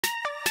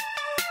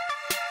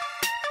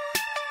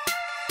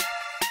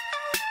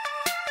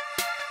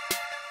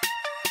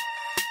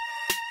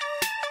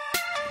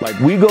Like,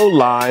 we go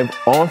live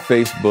on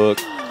Facebook.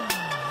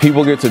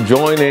 People get to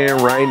join in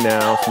right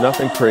now. It's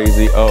nothing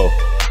crazy.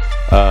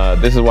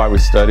 This is why we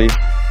study.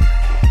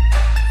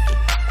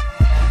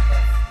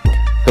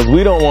 Because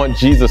we don't want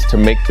Jesus to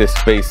make this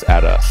face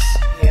at us.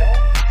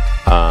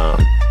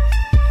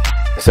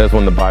 It says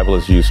when the Bible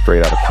is used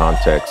straight out of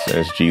context, and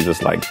it's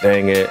Jesus like,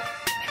 dang it.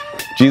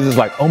 Jesus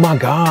like, oh my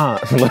God.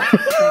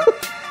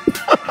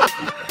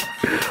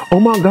 Oh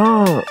my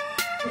God.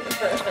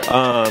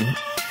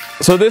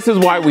 So this is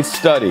why we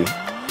study.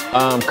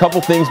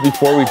 Couple things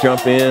before we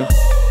jump in.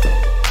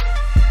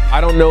 I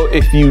don't know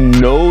if you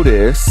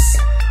notice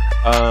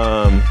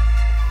the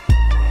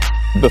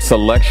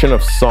selection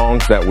of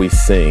songs that we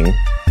sing.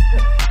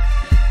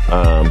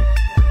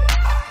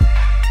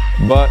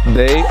 But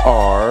they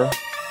are,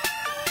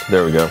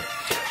 there we go.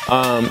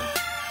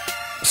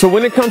 So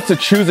when it comes to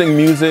choosing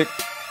music,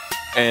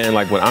 and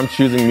like when I'm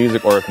choosing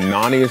music, or if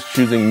Nani is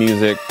choosing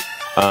music,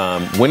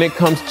 when it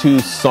comes to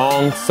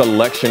song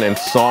selection and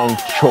song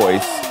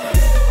choice,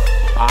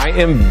 I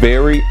am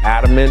very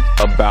adamant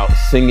about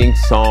singing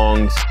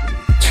songs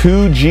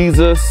to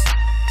Jesus,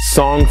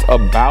 songs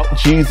about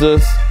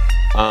Jesus,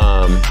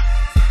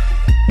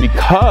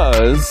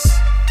 because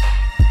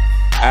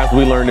as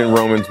we learned in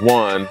Romans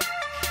 1,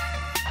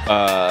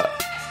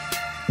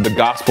 the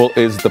gospel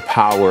is the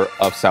power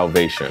of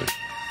salvation.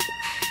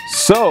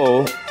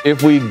 So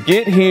if we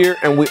get here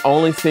and we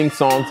only sing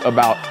songs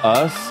about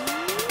us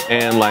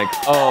and like,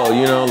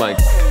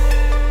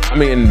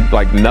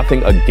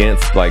 nothing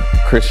against like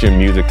Christian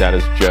music that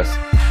is just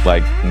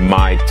like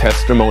my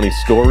testimony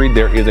story.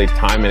 There is a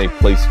time and a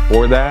place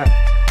for that.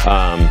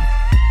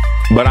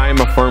 But I am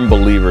a firm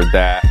believer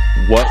that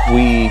what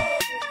we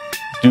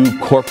do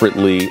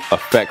corporately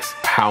affects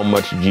how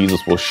much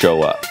Jesus will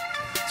show up.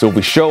 So if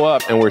we show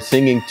up and we're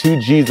singing to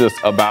Jesus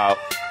about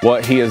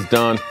what he has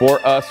done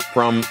for us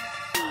from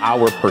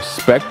our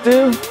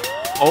perspective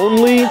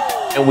only,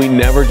 and we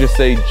never just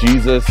say,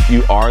 Jesus,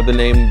 you are the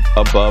name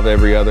above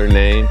every other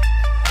name,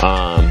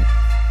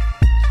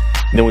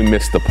 then we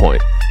miss the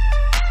point.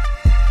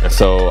 And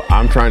so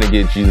I'm trying to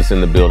get Jesus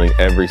in the building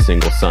every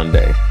single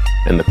Sunday.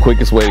 And the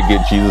quickest way to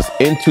get Jesus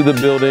into the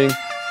building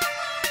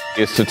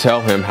is to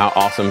tell him how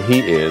awesome he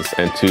is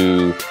and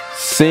to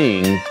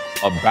sing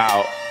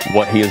about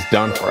what he has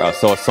done for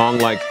us. So a song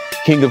like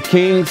King of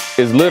Kings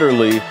is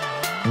literally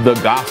the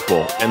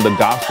gospel, and the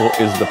gospel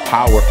is the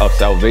power of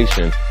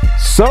salvation.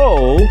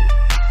 So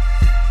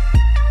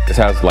this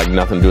has like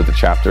nothing to do with the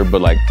chapter, but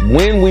like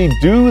when we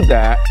do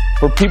that,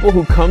 for people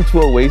who come to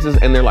Oasis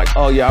and they're like,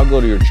 oh yeah, I'll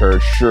go to your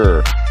church,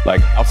 sure,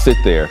 like I'll sit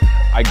there.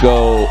 I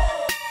go,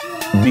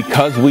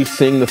 because we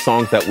sing the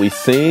songs that we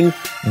sing,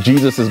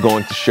 Jesus is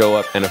going to show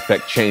up and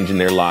affect change in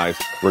their lives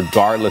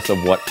regardless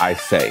of what I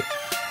say.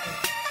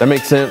 That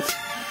makes sense?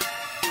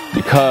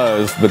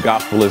 Because the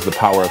gospel is the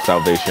power of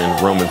salvation,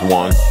 Romans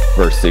 1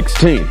 verse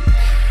 16.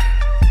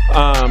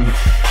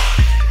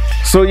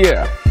 So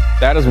yeah,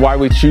 that is why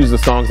we choose the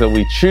songs that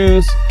we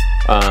choose.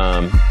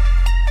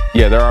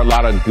 There are a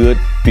lot of good,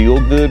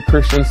 feel-good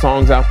Christian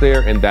songs out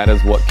there, and that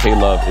is what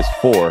K-Love is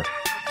for,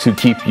 to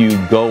keep you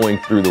going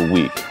through the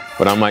week.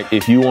 But I'm like,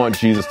 if you want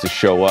Jesus to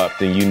show up,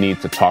 then you need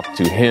to talk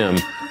to him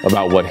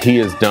about what he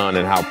has done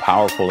and how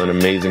powerful and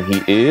amazing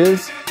he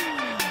is,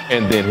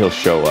 and then he'll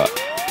show up.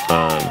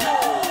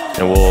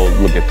 And we'll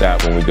look at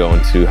that when we go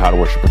into how to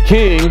worship a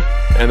king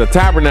and the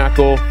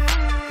tabernacle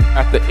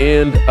at the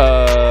end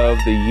of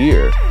the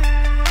year.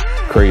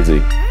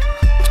 Crazy.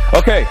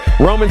 Okay,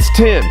 Romans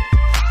 10.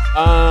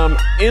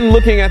 In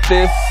looking at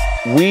this,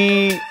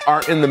 we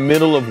are in the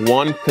middle of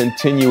one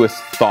continuous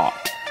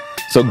thought.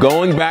 So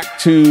going back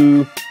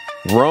to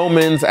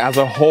Romans as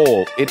a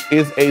whole, it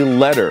is a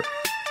letter.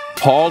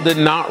 Paul did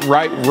not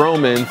write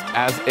Romans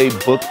as a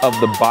book of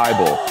the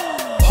Bible.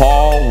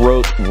 Paul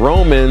wrote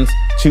Romans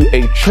to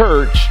a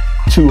church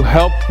to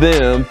help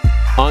them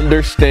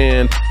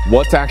understand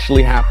what's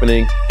actually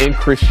happening in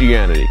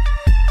Christianity.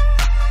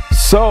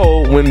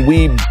 So when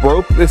we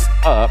broke this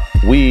up,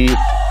 we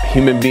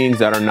human beings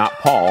that are not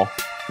Paul,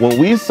 when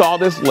we saw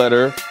this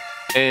letter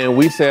and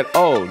we said,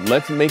 oh,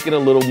 let's make it a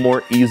little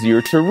more easier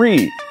to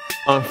read.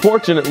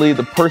 Unfortunately,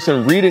 the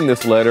person reading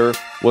this letter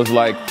was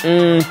like,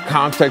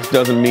 context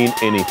doesn't mean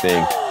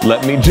anything.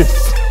 Let me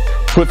just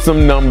put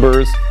some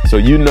numbers so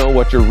you know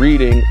what you're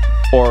reading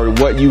or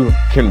what you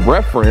can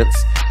reference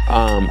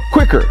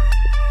quicker.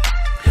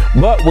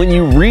 But when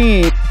you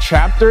read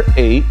chapter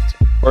 8,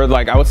 or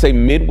like I would say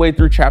midway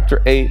through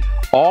chapter 8,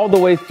 all the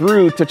way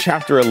through to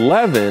chapter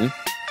 11,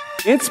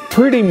 it's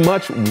pretty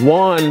much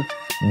one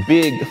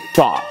big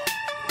thought.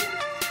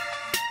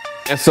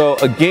 And so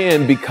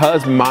again,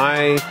 because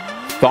my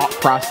thought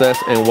process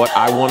and what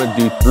I want to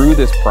do through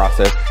this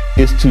process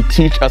is to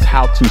teach us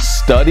how to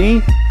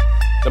study,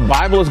 the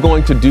Bible is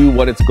going to do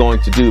what it's going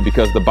to do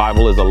because the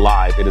Bible is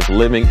alive, it is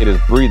living, it is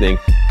breathing.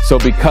 So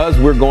because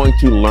we're going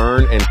to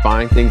learn and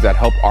find things that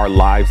help our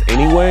lives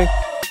anyway,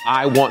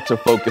 I want to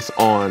focus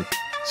on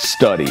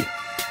study.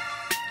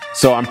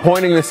 So I'm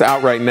pointing this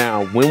out right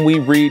now. When we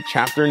read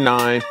chapter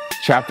 9,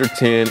 chapter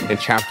 10, and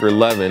chapter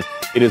 11,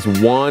 it is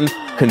one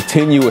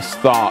continuous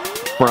thought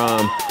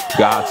from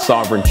God's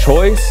sovereign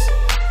choice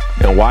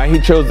and why he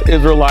chose the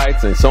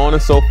Israelites and so on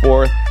and so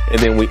forth. And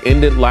then we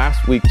ended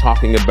last week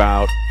talking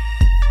about,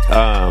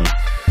 talking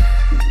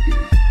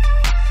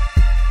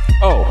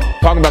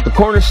about the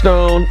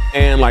cornerstone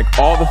and like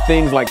all the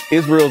things like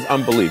Israel's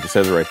unbelief. It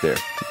says it right there.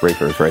 Great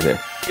verse right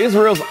there.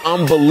 Israel's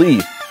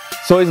unbelief.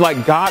 So he's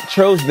like, God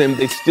chose them.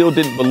 They still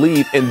didn't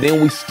believe. And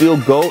then we still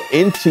go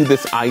into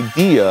this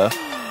idea.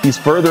 He's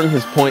furthering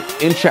his point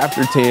in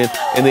chapter 10.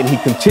 And then he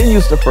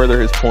continues to further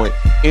his point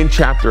in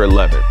chapter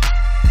 11.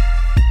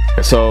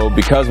 And so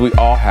because we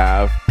all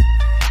have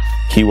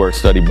Keyword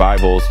Study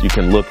Bibles, you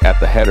can look at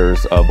the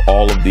headers of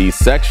all of these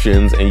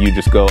sections and you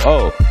just go,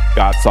 oh,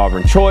 God's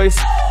sovereign choice,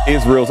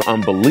 Israel's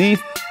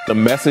unbelief, the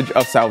message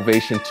of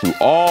salvation to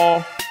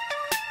all.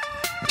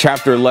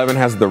 Chapter 11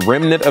 has the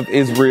remnant of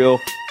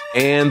Israel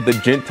and the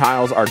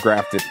Gentiles are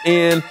grafted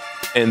in,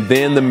 and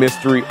then the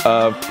mystery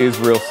of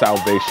Israel's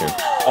salvation.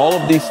 All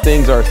of these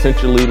things are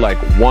essentially like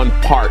one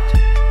part,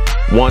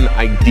 one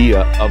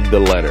idea of the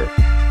letter.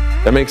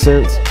 That makes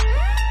sense?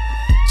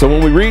 So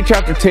when we read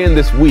chapter 10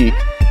 this week,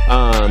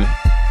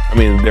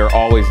 there are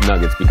always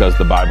nuggets because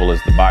the Bible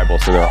is the Bible.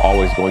 So there are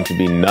always going to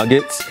be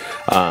nuggets.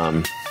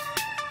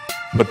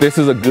 But this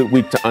is a good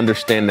week to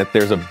understand that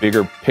there's a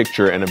bigger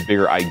picture and a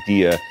bigger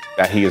idea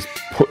that he is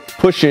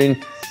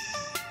pushing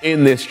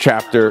in this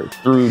chapter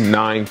through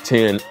 9,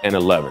 10, and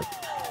 11.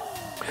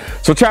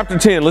 So chapter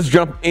 10, let's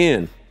jump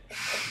in.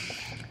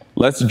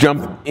 Let's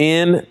jump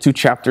in to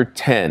chapter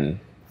 10.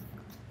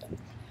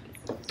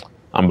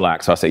 I'm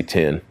black, so I say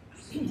 10.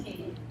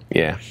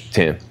 Yeah,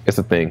 10. It's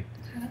a thing.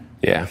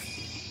 Yeah.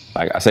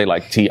 Like I say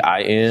like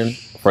T-I-N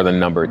for the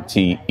number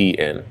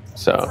T-E-N.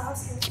 So,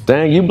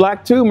 dang, you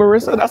black too,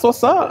 Marissa. That's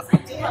what's up.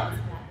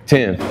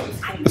 10.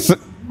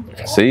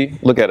 See,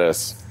 look at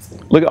us.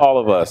 Look at all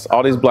of us.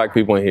 All these black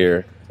people in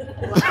here.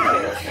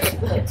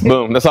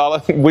 Boom. That's all.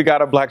 We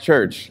got a black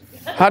church.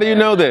 How do you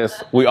know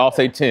this? We all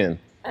say 10.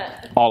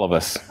 All of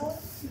us.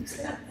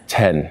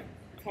 10.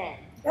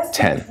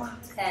 10.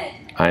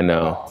 I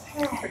know.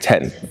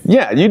 10.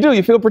 Yeah, you do.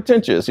 You feel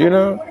pretentious, you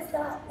know? What is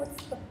that?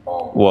 What's the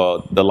bulb?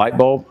 Well, the light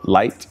bulb,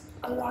 light.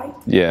 A light?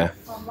 Yeah.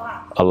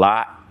 A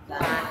lot.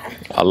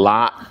 A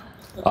lot.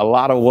 A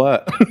lot of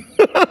what?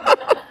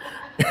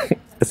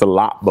 It's a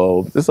lot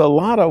bulb. It's a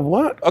lot of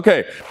what?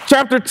 Okay.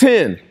 Chapter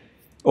 10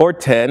 or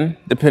 10,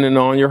 depending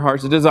on your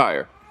heart's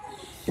desire.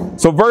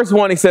 So verse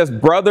 1, he says,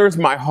 brothers,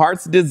 my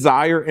heart's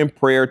desire and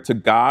prayer to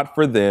God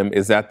for them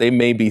is that they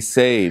may be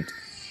saved.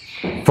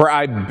 For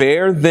I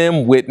bear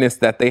them witness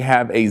that they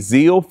have a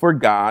zeal for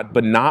God,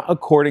 but not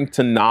according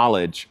to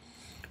knowledge.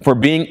 For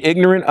being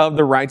ignorant of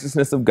the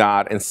righteousness of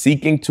God and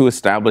seeking to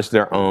establish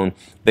their own,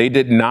 they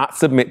did not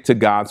submit to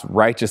God's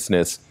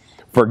righteousness.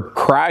 For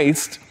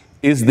Christ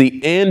is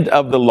the end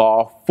of the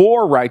law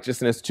for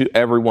righteousness to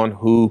everyone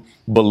who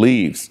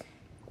believes.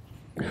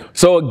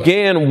 So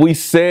again, we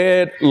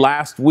said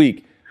last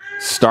week,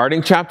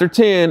 starting chapter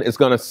 10 is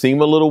going to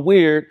seem a little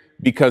weird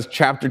because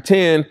chapter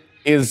 10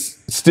 is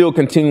still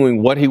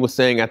continuing what he was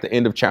saying at the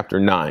end of chapter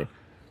 9.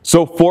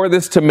 So for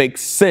this to make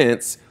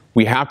sense,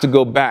 we have to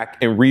go back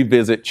and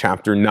revisit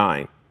chapter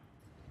 9.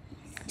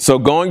 So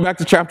going back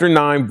to chapter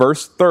 9,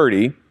 verse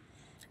 30,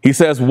 he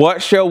says,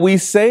 what shall we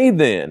say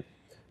then?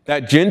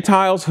 That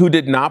Gentiles who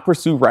did not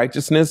pursue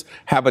righteousness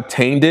have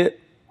attained it,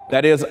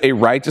 that is, a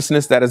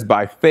righteousness that is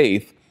by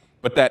faith,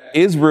 but that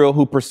Israel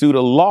who pursued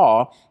a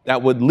law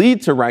that would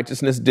lead to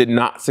righteousness did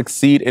not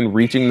succeed in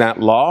reaching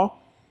that law?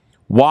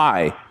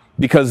 Why?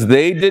 Because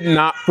they did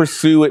not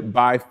pursue it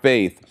by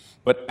faith,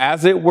 but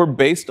as if it were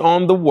based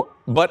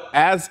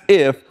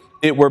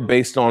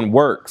on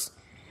works.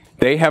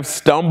 They have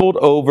stumbled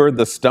over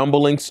the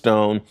stumbling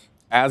stone,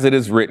 as it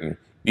is written,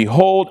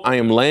 behold, I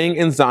am laying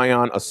in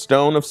Zion a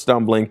stone of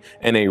stumbling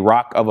and a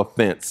rock of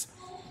offense,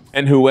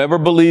 and whoever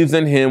believes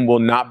in him will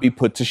not be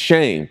put to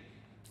shame.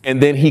 And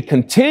then he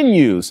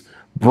continues,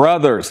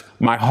 brothers,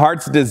 my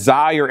heart's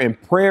desire and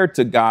prayer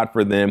to God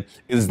for them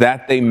is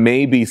that they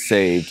may be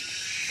saved.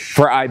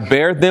 For I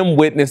bear them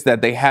witness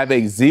that they have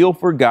a zeal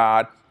for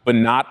God, but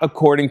not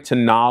according to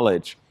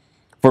knowledge.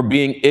 For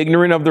being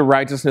ignorant of the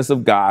righteousness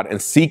of God and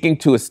seeking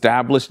to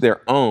establish their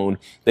own,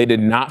 they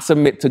did not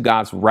submit to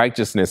God's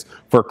righteousness.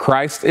 For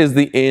Christ is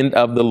the end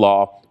of the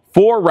law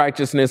for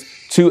righteousness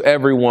to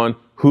everyone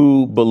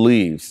who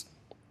believes.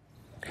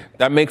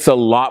 That makes a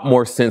lot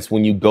more sense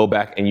when you go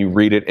back and you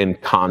read it in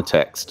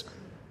context.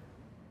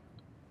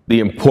 The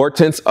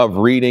importance of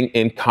reading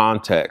in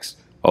context.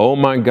 Oh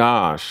my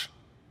gosh.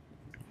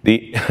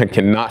 I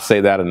cannot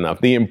say that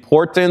enough. The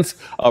importance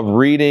of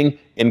reading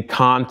in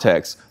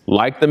context.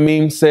 Like the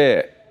meme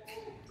said,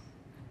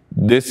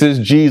 this is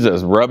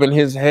Jesus rubbing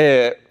his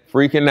head,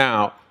 freaking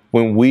out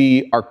when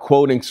we are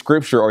quoting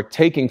scripture or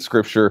taking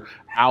scripture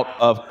out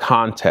of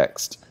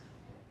context.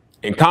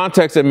 In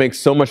context, it makes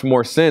so much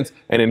more sense.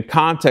 And in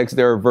context,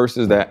 there are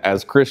verses that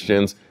as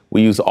Christians,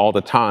 we use all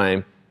the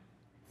time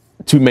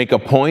to make a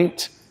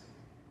point.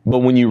 But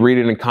when you read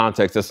it in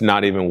context, that's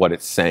not even what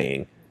it's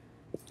saying.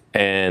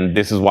 And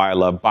this is why I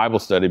love Bible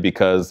study,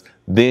 because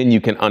then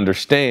you can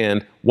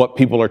understand what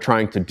people are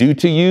trying to do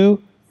to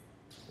you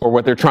or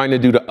what they're trying to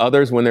do to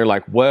others when they're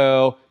like,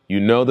 well, you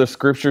know, the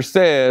scripture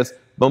says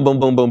boom, boom,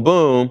 boom, boom,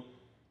 boom.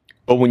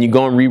 But when you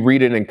go and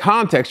reread it in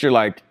context, you're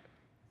like,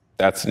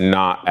 that's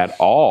not at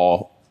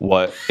all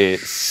what it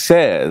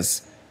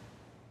says.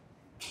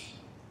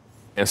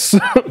 And so,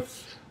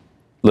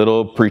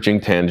 little preaching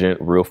tangent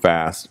real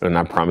fast, and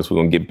I promise we're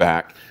going to get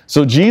back.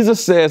 So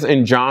Jesus says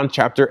in John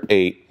chapter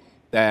 8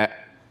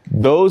 that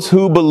those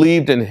who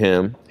believed in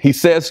him, he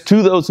says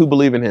to those who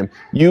believe in him,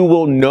 you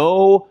will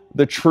know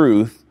the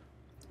truth,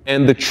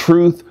 and the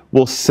truth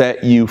will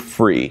set you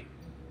free.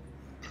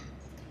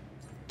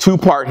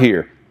 Two-part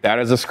here. That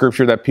is a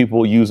scripture that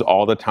people use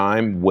all the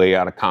time, way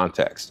out of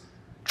context.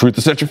 Truth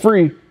will set you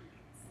free.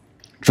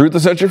 Truth will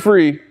set you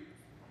free.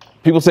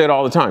 People say it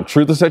all the time.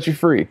 Truth will set you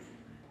free.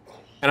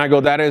 And I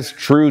go, that is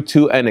true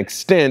to an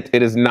extent.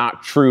 It is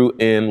not true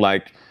in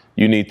like,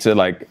 you need to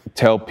like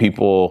tell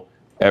people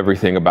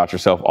everything about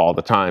yourself all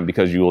the time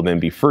because you will then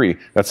be free.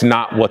 That's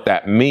not what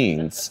that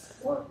means.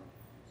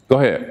 Go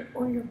ahead.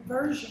 Or your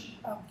version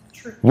of the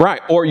truth.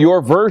 Right. Or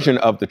your version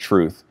of the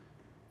truth.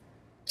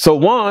 So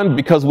one,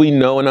 because we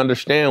know and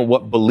understand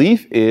what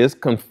belief is,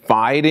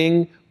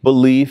 confiding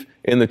belief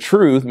in the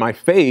truth, my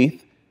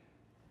faith,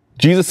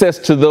 Jesus says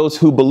to those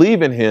who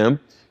believe in him,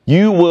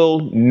 you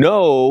will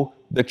know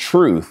the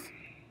truth.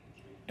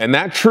 And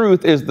that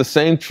truth is the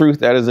same truth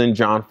that is in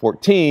John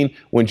 14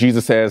 when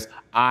Jesus says,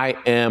 I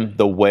am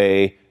the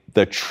way,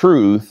 the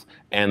truth,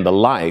 and the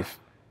life.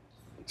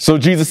 So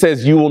Jesus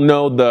says you will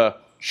know the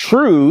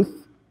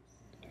truth,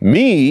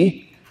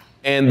 me,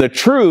 and the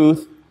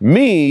truth,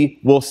 me,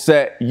 will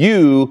set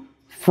you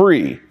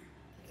free.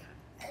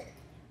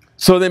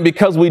 So then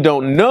because we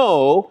don't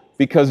know,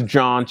 because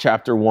John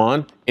chapter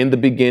 1, in the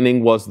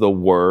beginning was the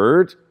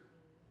Word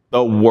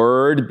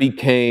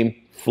became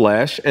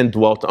flesh and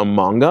dwelt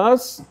among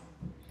us.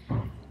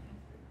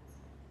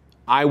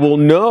 I will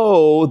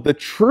know the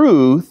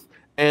truth,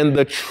 and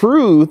the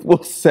truth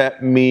will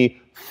set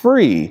me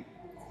free.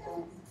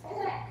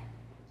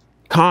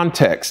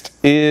 Context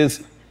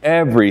is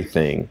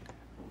everything.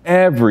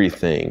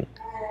 Everything.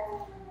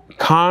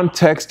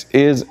 Context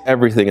is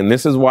everything. And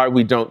this is why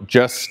we don't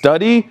just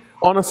study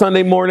on a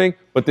Sunday morning,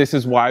 but this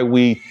is why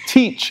we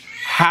teach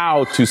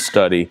how to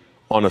study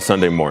on a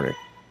Sunday morning.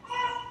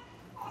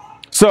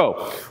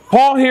 So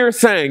Paul here is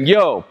saying,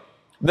 yo,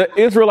 the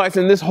Israelites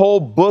in this whole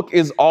book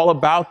is all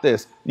about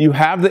this. You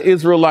have the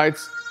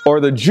Israelites or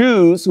the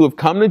Jews who have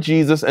come to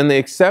Jesus and they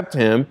accept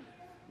him,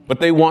 but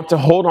they want to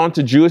hold on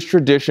to Jewish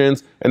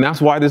traditions. And that's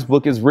why this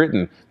book is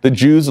written. The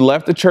Jews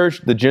left the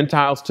church. The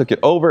Gentiles took it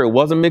over. It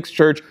was a mixed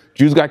church.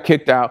 Jews got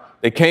kicked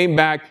out. They came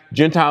back.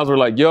 Gentiles were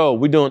like, yo,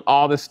 we're doing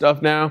all this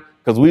stuff now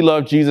because we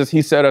love Jesus.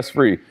 He set us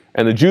free.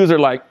 And the Jews are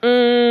like,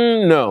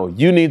 no,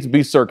 you need to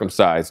be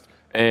circumcised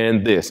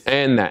and this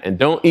and that. And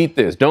don't eat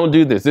this. Don't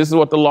do this. This is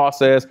what the law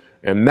says.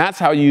 And that's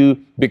how you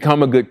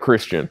become a good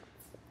Christian.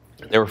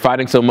 They were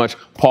fighting so much.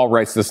 Paul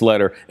writes this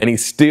letter and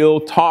he's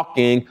still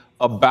talking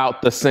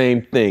about the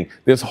same thing.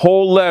 This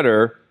whole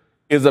letter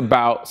is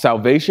about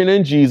salvation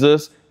in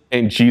Jesus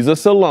and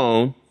Jesus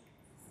alone.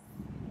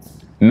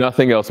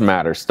 Nothing else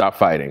matters. Stop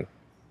fighting.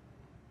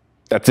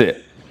 That's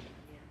it.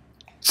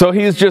 So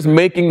he's just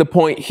making the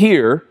point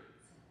here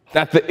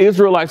that the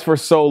Israelites for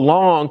so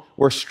long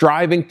were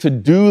striving to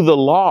do the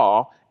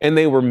law and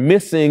they were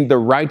missing the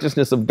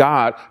righteousness of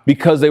God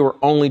because they were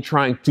only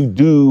trying to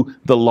do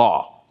the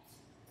law.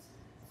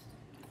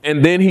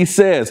 And then he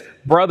says,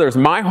 brothers,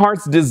 my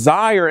heart's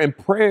desire and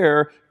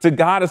prayer to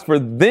God is for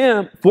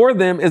them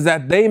is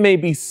that they may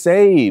be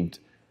saved.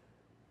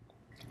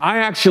 I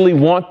actually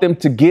want them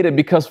to get it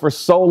because for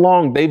so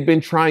long they've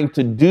been trying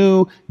to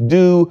do.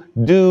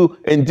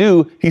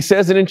 He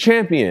says it in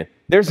Champion.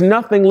 There's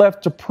nothing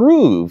left to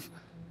prove.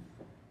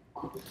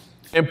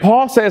 And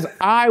Paul says,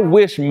 I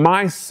wish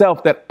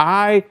myself that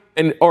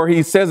or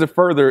he says it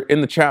further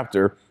in the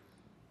chapter,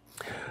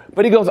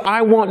 but he goes,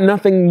 I want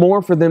nothing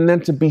more for them than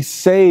to be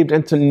saved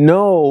and to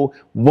know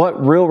what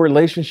real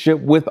relationship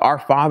with our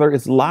Father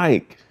is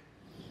like.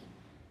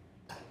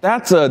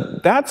 That's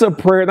a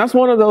prayer. That's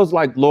one of those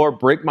like, Lord,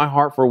 break my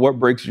heart for what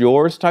breaks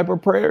yours type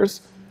of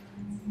prayers.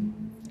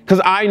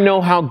 Because I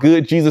know how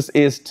good Jesus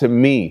is to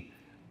me.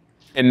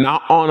 And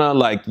not on a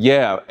like,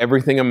 yeah,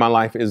 everything in my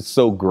life is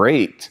so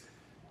great.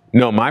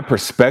 No, my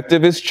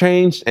perspective has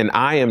changed and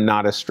I am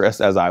not as stressed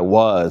as I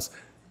was.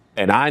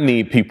 And I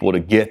need people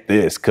to get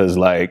this because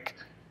like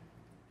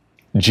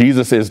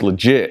Jesus is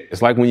legit.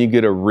 It's like when you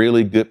get a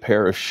really good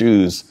pair of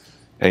shoes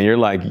and you're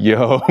like,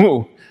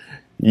 yo,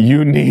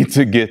 you need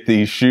to get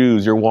these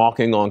shoes. You're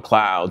walking on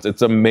clouds.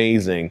 It's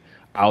amazing.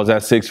 I was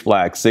at Six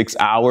Flags, 6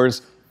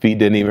 hours, feet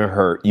didn't even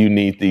hurt. You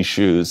need these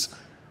shoes.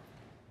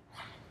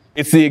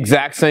 It's the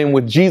exact same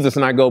with Jesus.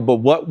 And I go, but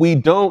what we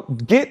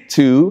don't get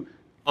to,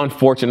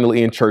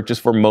 unfortunately, in churches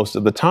for most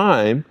of the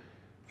time,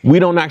 we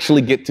don't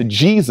actually get to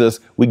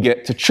Jesus. We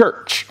get to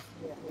church.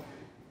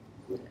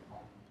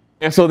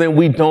 And so then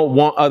we don't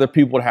want other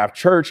people to have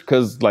church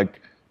because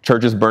like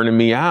church is burning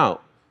me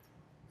out.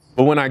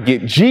 But when I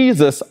get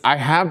Jesus, I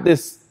have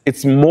this,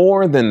 it's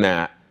more than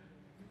that.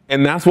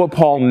 And that's what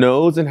Paul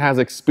knows and has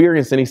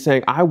experienced. And he's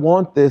saying, I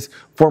want this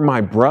for my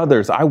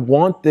brothers. I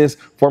want this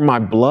for my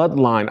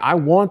bloodline. I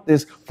want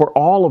this for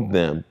all of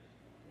them.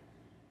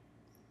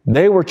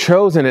 They were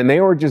chosen and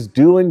they were just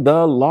doing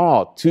the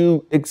law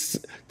to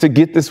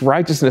get this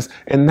righteousness.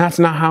 And that's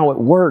not how it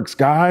works,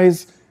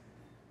 guys.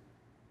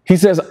 He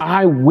says,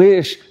 I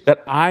wish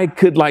that I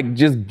could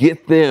just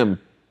get them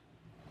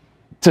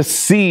to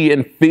see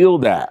and feel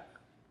that.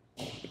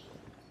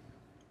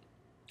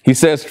 He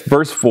says,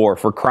 verse 4,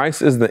 for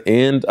Christ is the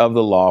end of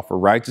the law for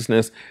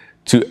righteousness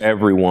to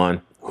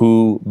everyone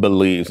who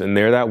believes. And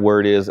there that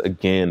word is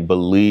again,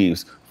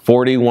 believes.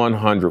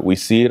 4,100. We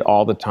see it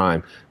all the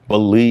time.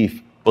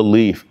 Belief,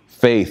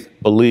 faith,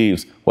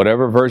 believes,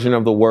 whatever version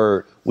of the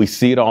word, we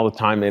see it all the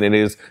time. And it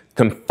is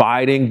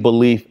confiding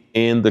belief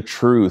in the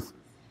truth.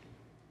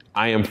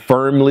 I am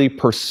firmly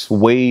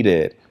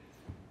persuaded.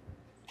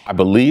 I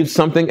believed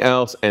something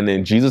else, and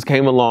then Jesus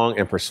came along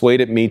and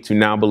persuaded me to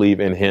now believe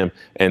in him.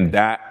 And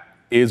that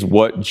is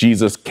what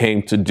Jesus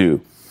came to do.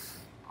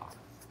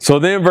 So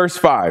then verse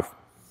 5.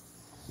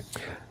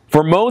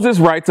 For Moses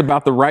writes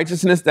about the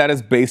righteousness that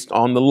is based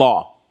on the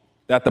law,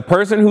 that the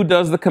person who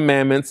does the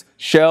commandments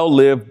shall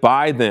live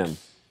by them.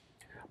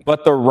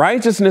 But the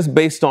righteousness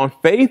based on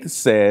faith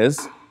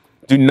says,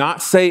 do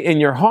not say in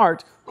your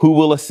heart, who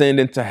will ascend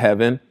into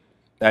heaven,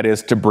 that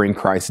is to bring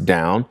Christ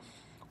down,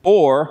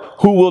 or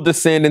who will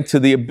descend into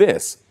the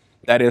abyss,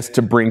 that is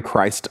to bring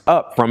Christ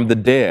up from the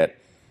dead.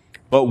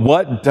 But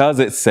what does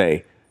it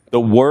say? The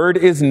word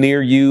is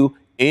near you,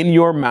 in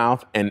your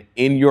mouth and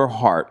in your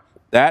heart.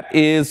 That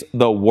is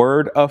the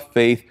word of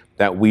faith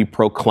that we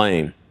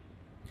proclaim.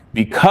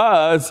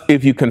 Because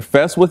if you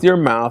confess with your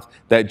mouth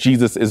that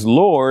Jesus is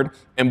Lord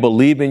and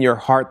believe in your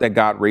heart that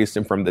God raised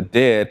him from the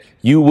dead,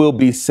 you will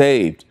be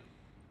saved.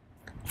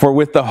 For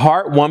with the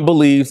heart one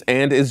believes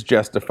and is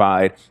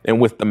justified, and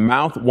with the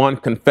mouth one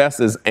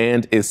confesses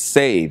and is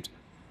saved.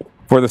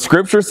 For the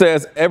scripture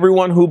says,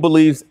 everyone who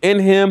believes in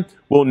him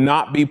will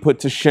not be put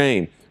to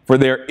shame. For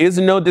there is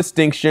no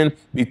distinction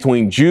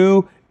between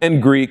Jew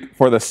and Greek,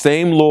 for the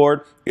same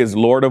Lord is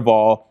Lord of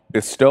all,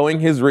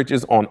 bestowing his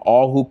riches on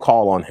all who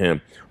call on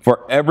him.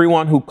 For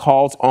everyone who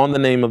calls on the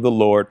name of the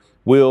Lord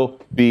will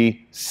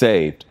be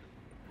saved.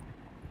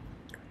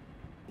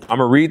 I'm going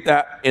to read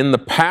that in the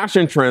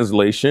Passion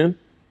Translation,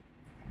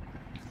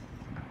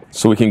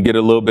 so we can get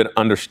a little bit of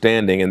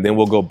understanding, and then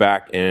we'll go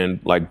back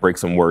and break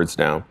some words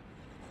down.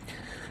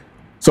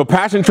 So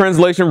Passion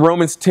Translation,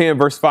 Romans 10,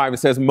 verse 5, it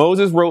says,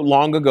 Moses wrote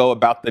long ago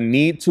about the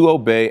need to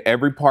obey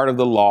every part of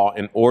the law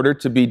in order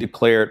to be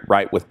declared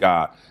right with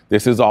God.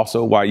 This is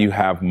also why you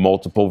have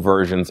multiple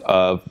versions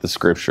of the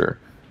scripture,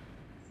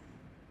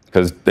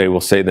 because they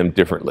will say them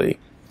differently.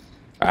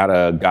 I had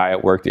a guy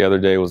at work the other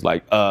day was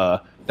like,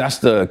 that's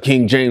the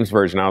King James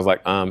version. I was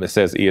like, it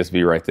says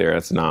ESV right there.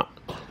 That's not.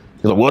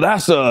 He's like, well,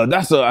 that's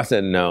I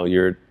said, no,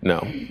 I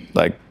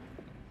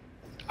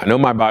know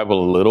my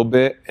Bible a little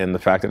bit. And the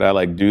fact that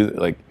I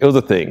it was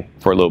a thing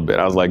for a little bit.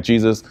 I was like,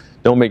 Jesus,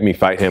 don't make me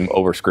fight him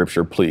over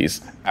scripture,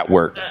 please, at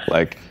work.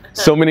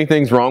 So many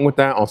things wrong with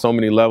that on so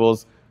many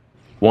levels.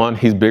 One,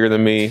 he's bigger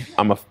than me.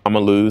 I'm a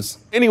lose.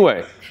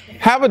 Anyway,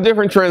 have a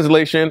different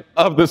translation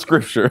of the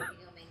scripture.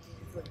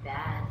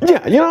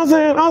 Yeah, you know what I'm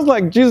saying? I was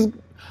like, Jesus,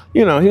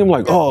 he was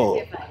like,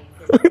 oh,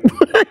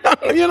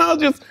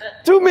 just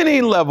too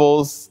many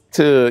levels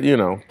to,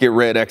 get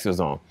red X's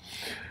on.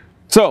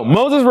 So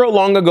Moses wrote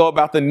long ago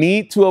about the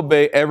need to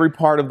obey every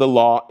part of the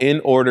law in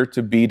order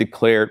to be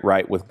declared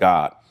right with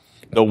God.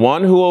 The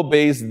one who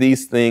obeys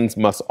these things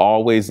must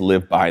always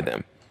live by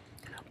them.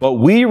 But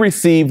we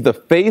receive the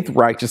faith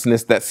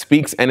righteousness that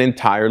speaks an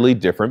entirely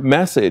different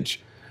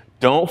message.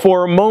 Don't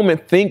for a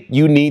moment think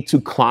you need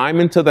to climb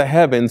into the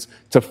heavens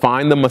to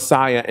find the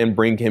Messiah and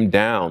bring him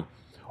down,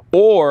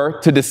 or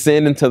to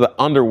descend into the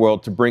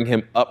underworld to bring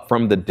him up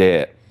from the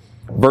dead.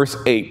 Verse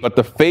 8, but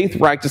the faith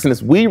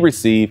righteousness we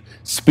receive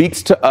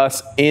speaks to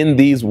us in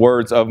these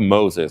words of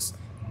Moses.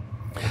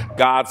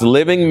 God's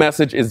living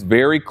message is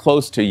very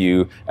close to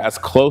you, as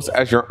close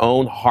as your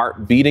own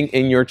heart beating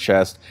in your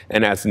chest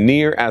and as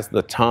near as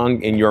the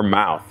tongue in your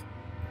mouth.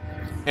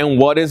 And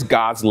what is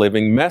God's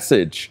living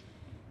message?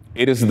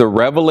 It is the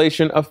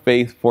revelation of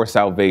faith for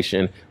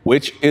salvation,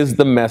 which is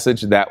the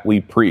message that we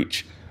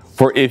preach.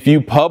 For if you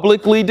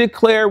publicly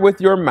declare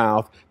with your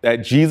mouth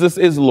that Jesus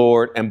is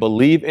Lord and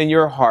believe in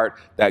your heart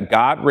that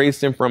God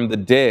raised him from the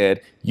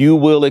dead, you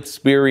will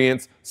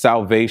experience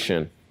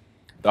salvation.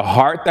 The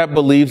heart that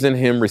believes in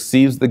him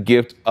receives the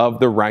gift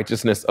of the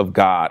righteousness of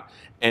God,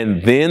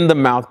 and then the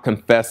mouth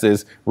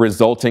confesses,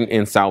 resulting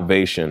in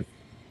salvation.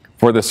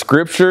 For the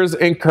scriptures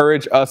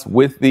encourage us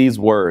with these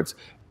words: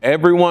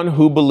 everyone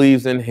who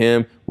believes in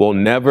him will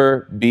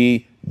never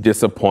be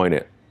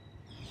disappointed.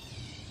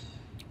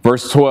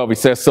 Verse 12, he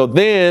says, so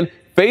then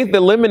faith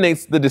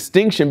eliminates the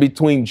distinction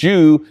between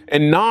Jew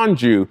and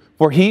non-Jew,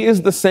 for he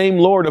is the same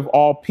Lord of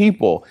all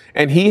people,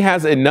 and he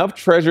has enough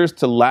treasures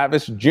to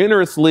lavish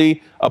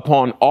generously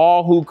upon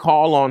all who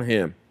call on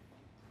him.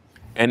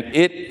 And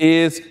it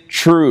is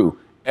true.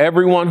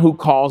 Everyone who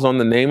calls on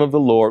the name of the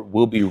Lord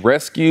will be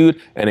rescued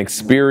and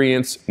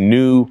experience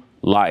new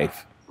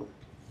life.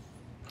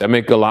 That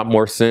make a lot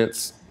more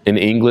sense in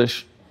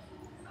English.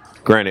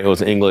 Granted, it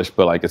was English,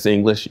 but like it's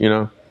English, you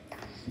know?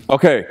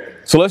 Okay,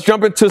 so let's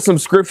jump into some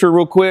scripture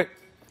real quick,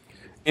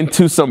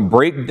 into some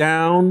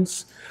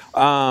breakdowns.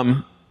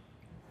 Where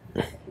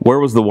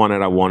was the one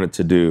that I wanted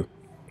to do?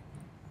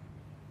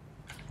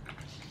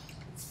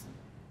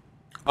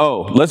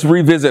 Oh, let's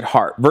revisit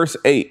heart. Verse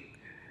 8.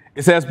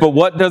 It says, but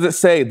what does it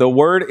say? The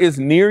word is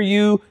near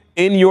you,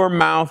 in your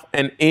mouth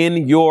and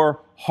in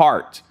your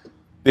heart.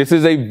 This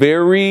is a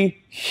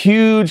very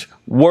huge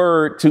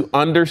word to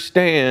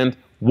understand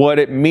what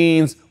it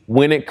means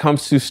when it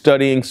comes to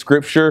studying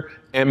scripture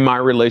and my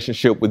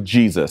relationship with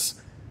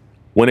Jesus.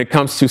 When it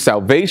comes to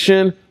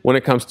salvation, when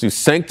it comes to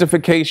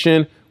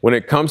sanctification, when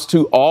it comes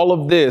to all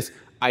of this,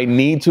 I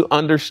need to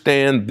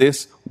understand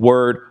this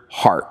word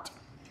heart.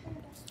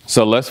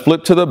 So let's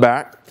flip to the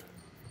back.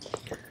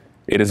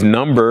 It is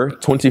number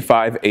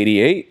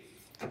 2588.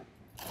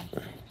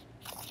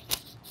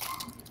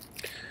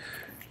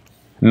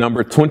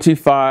 Number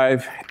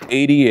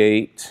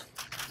 2588.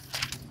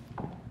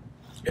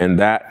 And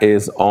that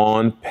is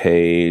on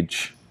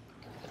page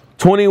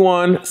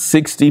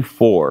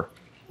 2164.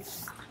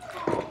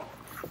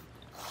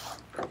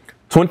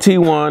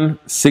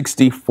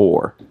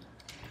 2164.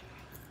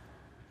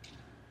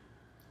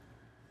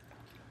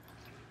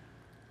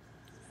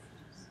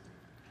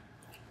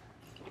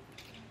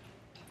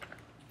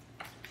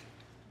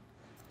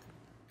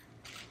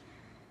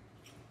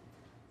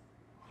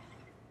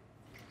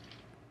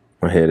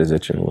 My head is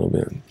itching a little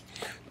bit.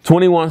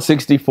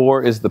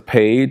 2164 is the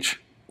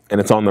page, and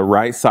it's on the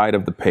right side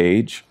of the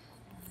page.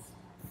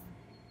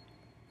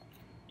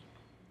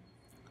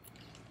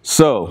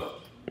 So,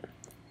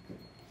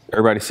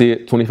 everybody see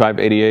it?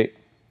 2588?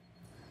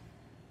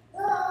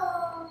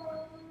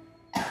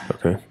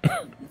 Okay.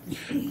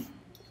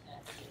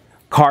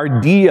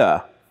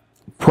 Cardia,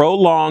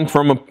 prolonged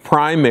from a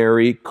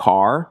primary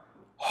car,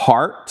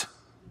 heart,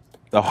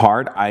 the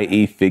heart,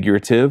 i.e.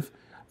 figurative,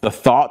 the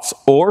thoughts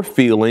or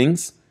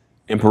feelings,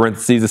 in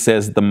parentheses it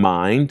says the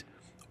mind,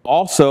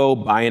 also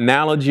by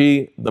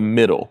analogy, the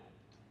middle.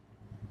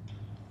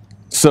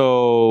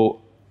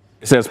 So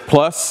it says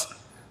plus,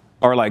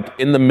 or like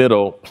in the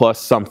middle,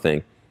 plus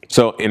something.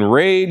 So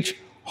enrage,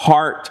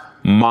 heart,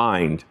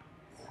 mind.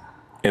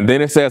 And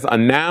then it says a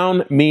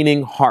noun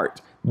meaning heart,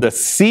 the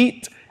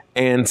seat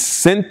and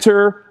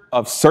center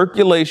of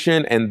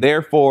circulation and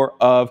therefore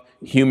of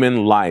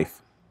human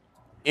life.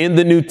 In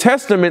the New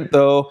Testament,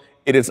 though,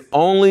 it is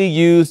only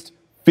used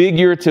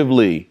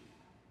figuratively.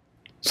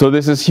 So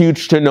this is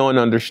huge to know and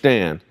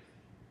understand.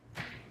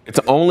 It's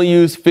only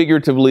used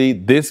figuratively,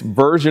 this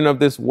version of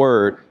this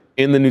word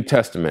in the New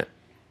Testament.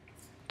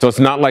 So it's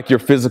not like your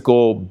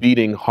physical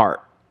beating heart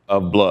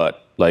of blood.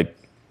 Like,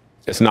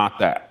 it's not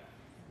that.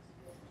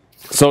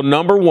 So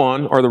number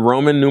one, or the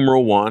Roman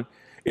numeral 1,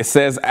 it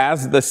says,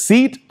 as the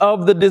seat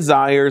of the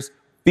desires,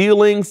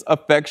 feelings,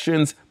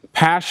 affections,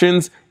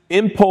 passions,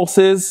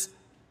 impulses,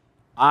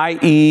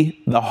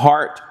 i.e. the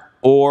heart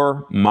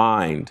or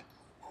mind.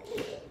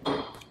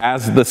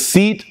 As the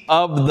seat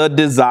of the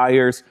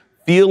desires,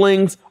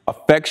 feelings,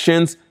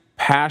 affections,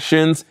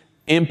 passions,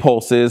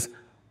 impulses,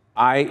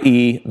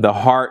 i.e. the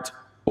heart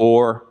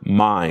or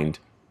mind.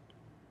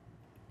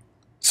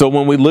 So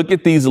when we look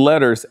at these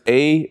letters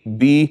A,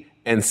 B,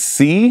 and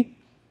C,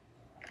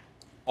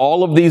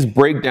 all of these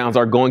breakdowns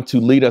are going to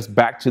lead us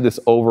back to this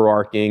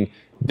overarching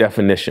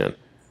definition.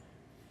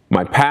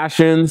 My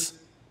passions,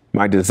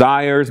 my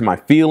desires, my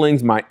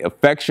feelings, my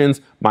affections,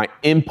 my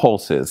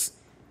impulses.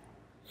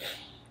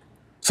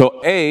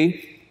 So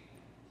A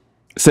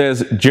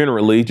says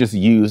generally just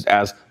used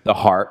as the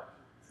heart.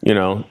 You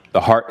know,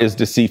 the heart is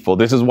deceitful.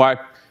 This is why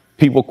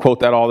people quote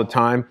that all the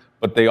time,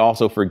 but they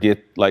also forget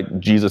like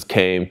Jesus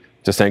came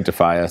to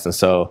sanctify us. And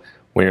so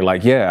when you're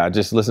like, yeah, I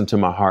just listen to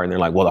my heart. And they're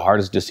like, well, the heart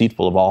is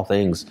deceitful of all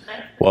things.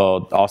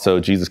 Well, also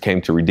Jesus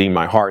came to redeem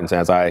my heart. And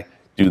as I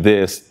do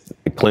this,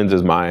 it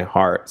cleanses my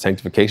heart.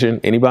 Sanctification,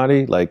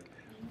 anybody? Like,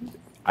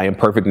 I am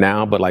perfect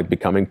now, but like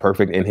becoming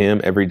perfect in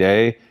him every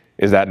day.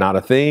 Is that not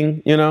a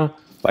thing? You know,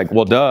 like,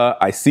 well, duh,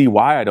 I see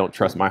why I don't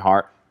trust my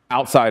heart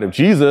outside of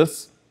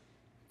Jesus.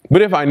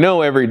 But if I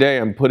know every day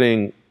I'm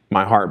putting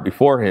my heart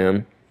before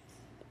him,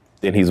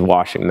 then he's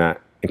washing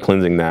that and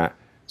cleansing that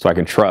so I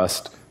can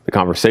trust the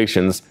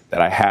conversations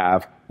that I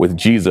have with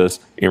Jesus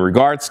in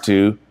regards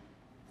to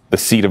the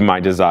seat of my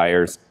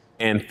desires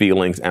and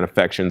feelings and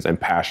affections and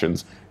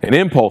passions and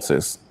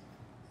impulses.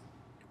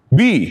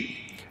 B,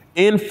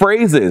 in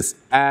phrases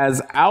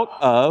as out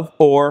of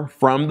or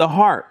from the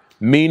heart,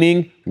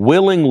 meaning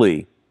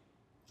willingly.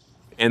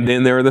 And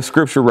then there are the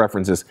scripture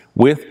references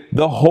with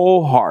the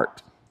whole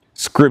heart,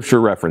 scripture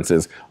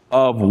references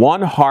of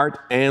one heart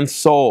and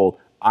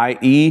soul,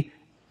 i.e.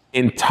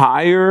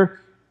 entire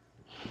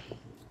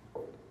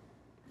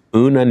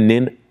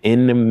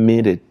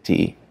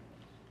unanimity.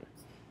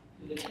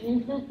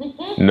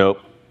 Nope.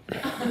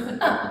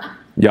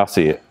 Y'all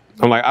see it.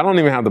 I'm like, I don't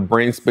even have the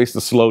brain space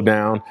to slow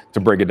down to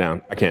break it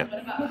down. I can't.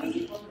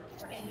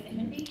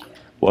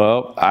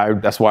 Well,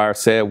 that's why I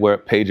said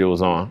what page it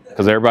was on,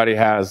 because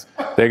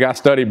they got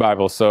study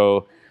Bibles.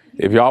 So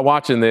if y'all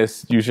watching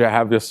this, you should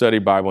have your study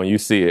Bible and you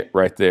see it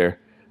right there.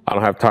 I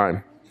don't have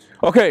time.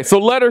 Okay, so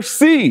letter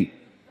C,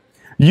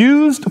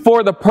 used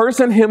for the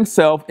person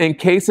himself in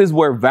cases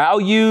where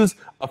values,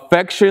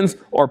 affections,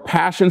 or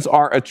passions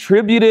are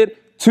attributed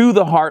to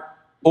the heart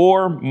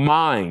or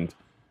mind.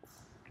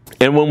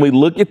 And when we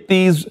look at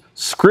these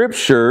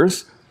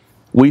scriptures,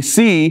 we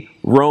see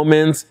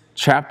Romans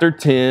chapter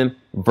 10,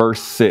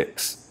 verse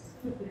 6.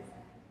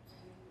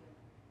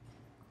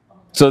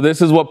 So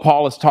this is what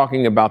Paul is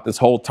talking about this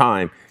whole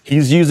time.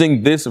 He's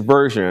using this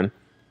version,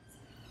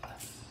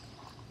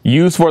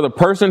 used for the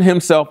person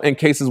himself in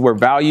cases where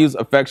values,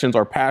 affections,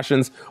 or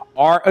passions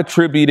are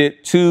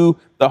attributed to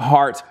the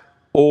heart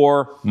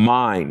or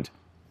mind.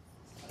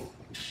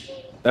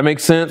 That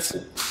makes sense?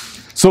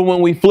 So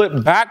when we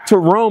flip back to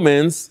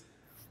Romans,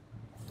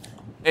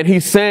 and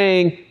he's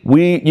saying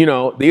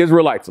the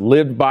Israelites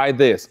lived by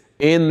this.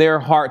 In their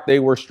heart, they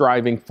were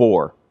striving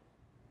for.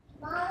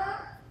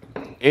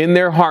 In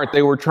their heart,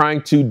 they were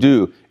trying to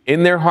do.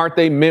 In their heart,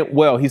 they meant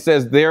well. He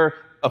says their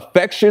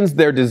affections,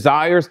 their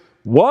desires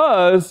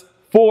was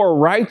for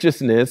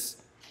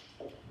righteousness.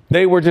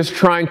 They were just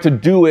trying to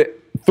do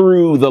it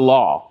through the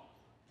law,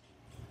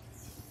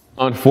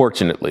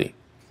 unfortunately.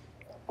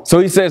 So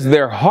he says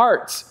their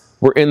hearts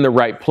were in the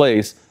right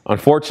place.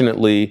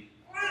 Unfortunately,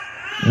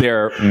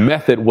 their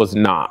method was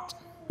not.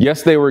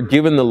 Yes, they were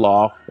given the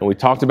law, and we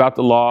talked about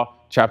the law,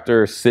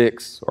 chapter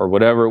 6 or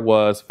whatever it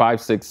was,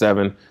 5, 6,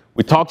 7.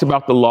 We talked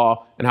about the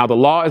law and how the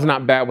law is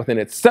not bad within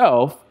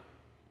itself,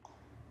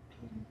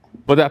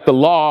 but that the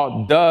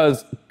law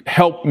does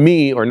help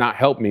me, or not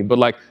help me, but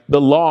like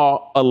the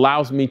law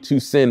allows me to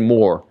sin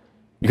more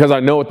because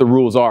I know what the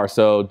rules are.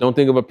 So don't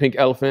think of a pink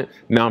elephant.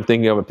 Now I'm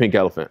thinking of a pink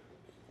elephant.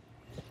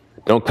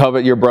 Don't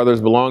covet your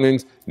brother's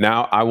belongings.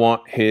 Now I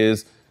want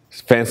his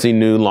fancy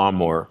new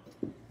lawnmower,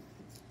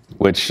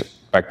 which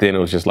back then it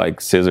was just like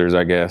scissors,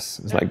 I guess.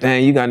 It's like,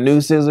 dang, you got new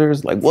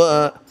scissors? Like,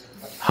 what?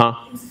 Huh?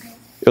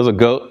 It was a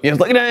goat. Yeah, it's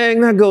like, dang,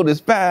 that goat is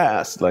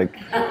fast. Like,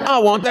 I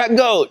want that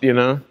goat,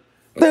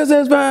 This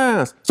is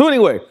fast. So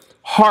anyway,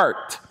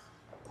 heart.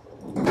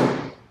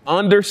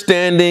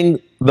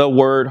 Understanding the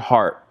word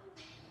heart.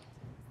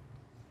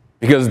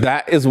 Because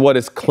that is what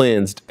is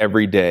cleansed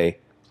every day.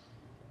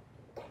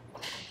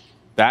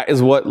 That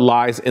is what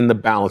lies in the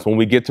balance. When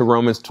we get to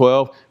Romans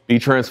 12, be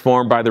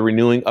transformed by the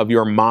renewing of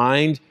your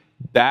mind.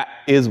 That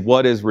is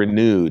what is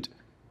renewed.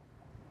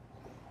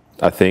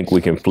 I think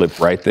we can flip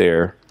right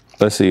there.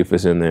 Let's see if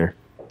it's in there.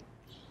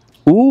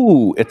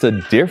 Ooh, it's a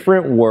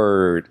different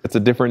word. It's a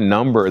different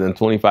number than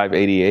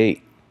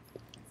 2588.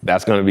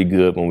 That's going to be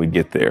good when we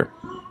get there.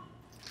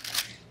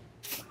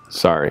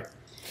 Sorry.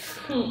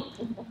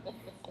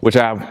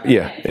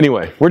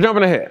 Anyway, we're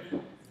jumping ahead.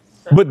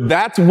 But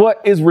that's what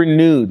is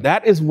renewed.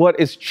 That is what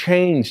is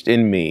changed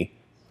in me.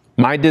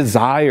 My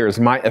desires,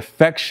 my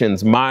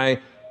affections, my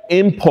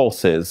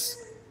impulses.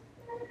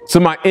 So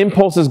my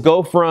impulses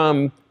go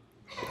from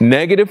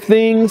negative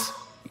things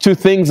to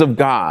things of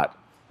God.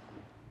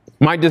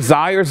 My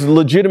desires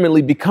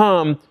legitimately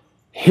become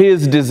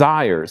his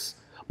desires.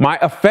 My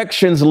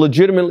affections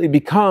legitimately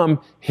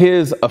become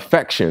his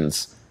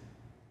affections.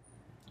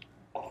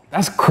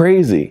 That's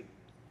crazy.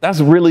 That's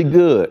really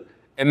good.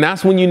 And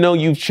that's when you know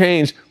you've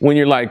changed, when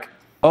you're like,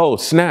 oh,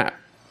 snap.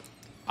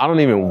 I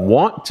don't even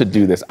want to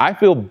do this. I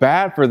feel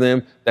bad for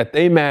them that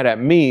they mad at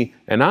me,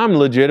 and I'm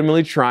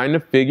legitimately trying to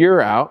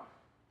figure out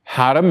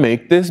how to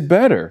make this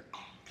better.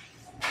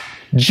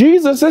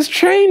 Jesus is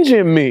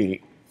changing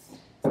me.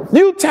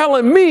 You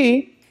telling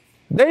me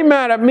they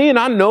mad at me and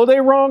I know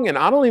they're wrong and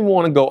I don't even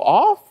want to go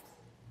off?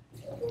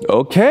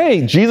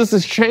 Okay, Jesus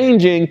is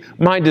changing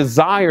my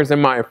desires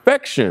and my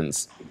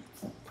affections.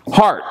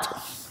 Heart.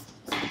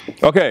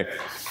 Okay,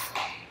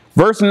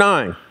 verse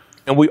 9,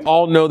 and we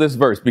all know this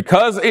verse.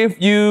 Because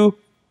if you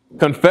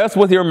confess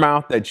with your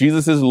mouth that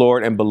Jesus is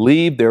Lord and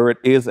believe there it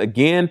is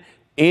again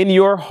in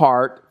your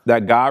heart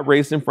that God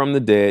raised him from the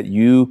dead,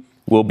 you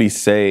will be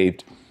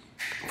saved.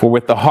 For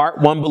with the heart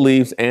one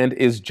believes and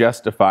is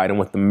justified, and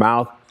with the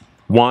mouth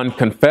one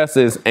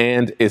confesses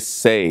and is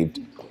saved.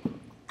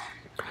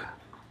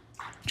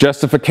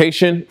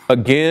 Justification,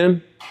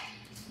 again,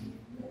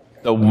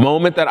 the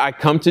moment that I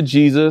come to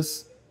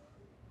Jesus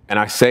and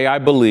I say I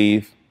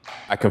believe,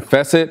 I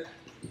confess it,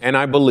 and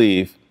I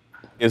believe,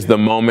 is the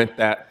moment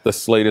that the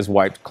slate is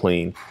wiped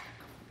clean.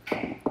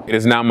 It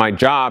is now my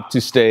job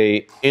to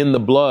stay in the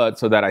blood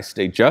so that I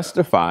stay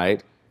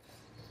justified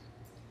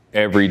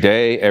every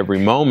day, every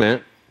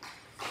moment.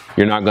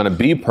 You're not going to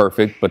be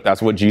perfect, but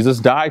that's what Jesus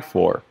died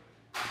for.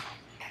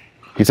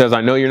 He says,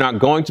 I know you're not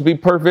going to be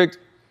perfect,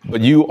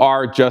 but you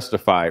are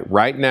justified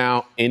right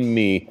now in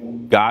me.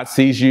 God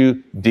sees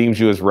you, deems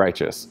you as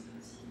righteous.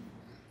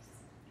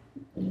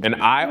 And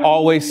I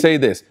always say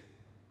this,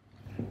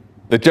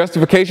 the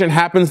justification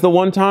happens the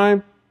one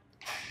time,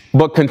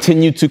 but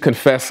continue to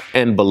confess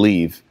and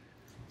believe.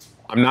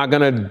 I'm not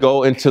going to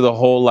go into the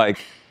whole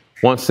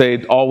Once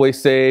saved, always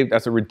saved.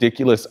 That's a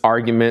ridiculous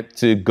argument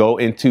to go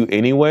into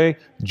anyway.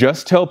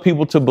 Just tell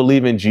people to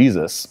believe in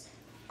Jesus.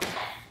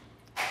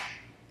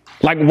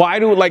 Like, why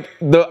do, like,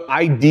 the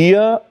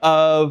idea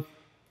of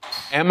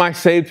am I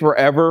saved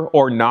forever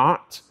or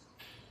not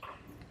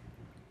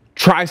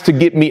tries to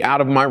get me out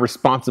of my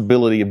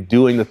responsibility of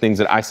doing the things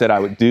that I said I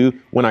would do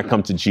when I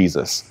come to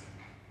Jesus.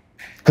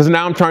 Because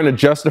now I'm trying to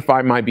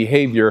justify my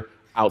behavior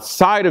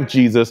outside of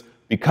Jesus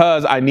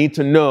because I need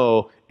to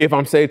know if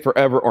I'm saved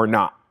forever or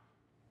not.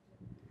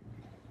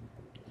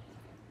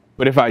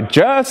 But if I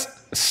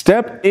just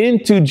step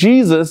into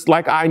Jesus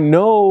like I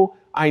know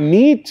I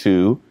need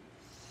to,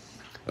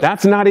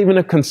 that's not even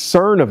a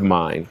concern of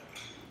mine.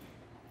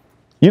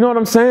 You know what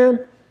I'm saying?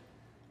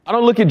 I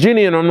don't look at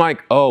Jenny and I'm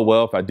like, oh,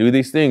 well, if I do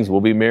these things,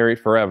 we'll be married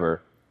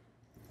forever.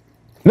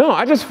 No,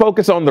 I just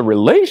focus on the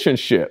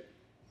relationship.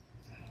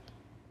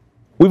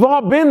 We've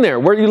all been there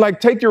where you like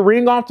take your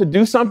ring off to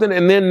do something.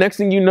 And then next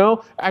thing you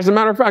know, as a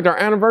matter of fact, our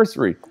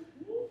anniversary,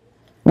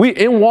 we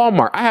in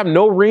Walmart, I have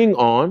no ring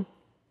on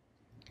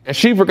and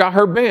she forgot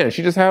her band.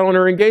 She just had on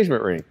her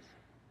engagement ring.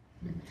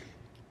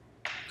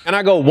 And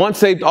I go, once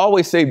saved,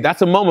 always saved.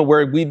 That's a moment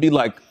where we'd be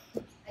like,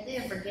 I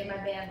didn't forget my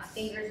band. My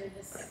fingers are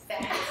just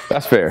fast.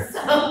 That's fair.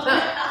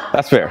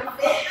 That's fair.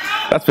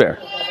 That's fair.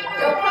 Don't put me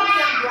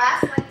on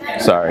blast like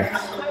that. Sorry.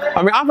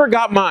 I mean, I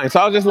forgot mine. So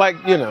I was just like,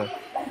 you know,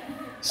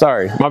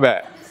 sorry, my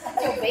bad.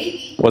 Your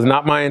baby. Was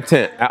not my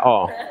intent at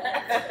all.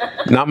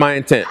 Not my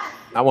intent.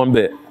 Not one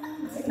bit.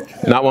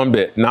 Not one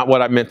bit. Not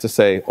what I meant to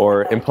say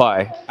or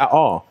imply at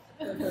all.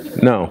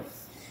 No.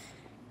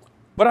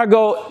 But I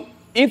go,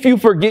 if you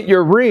forget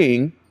your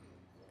ring,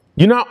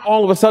 you're not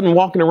all of a sudden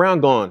walking around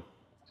going,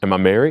 am I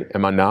married?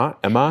 Am I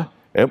not?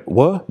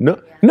 What?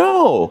 No.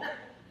 No.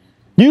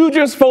 You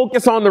just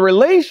focus on the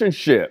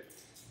relationship.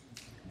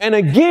 And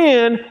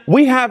again,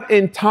 we have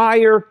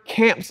entire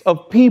camps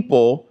of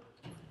people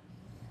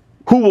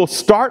who will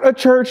start a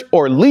church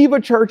or leave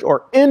a church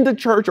or end a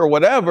church or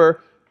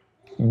whatever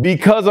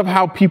because of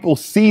how people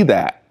see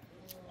that.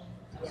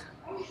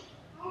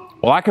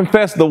 Well, I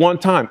confess the one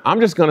time,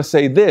 I'm just going to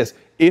say this.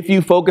 If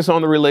you focus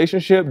on the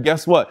relationship,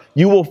 guess what?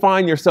 You will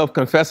find yourself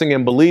confessing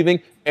and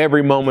believing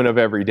every moment of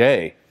every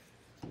day.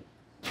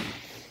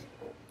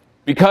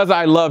 Because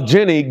I love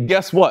Jenny,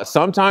 guess what?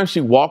 Sometimes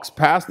she walks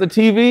past the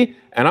TV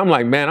and I'm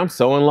like, man, I'm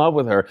so in love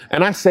with her.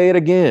 And I say it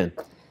again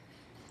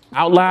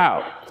out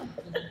loud.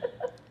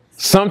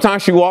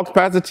 Sometimes she walks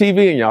past the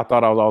TV and y'all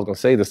thought I was going to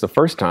say this the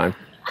first time,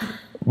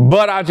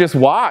 but I just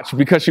watch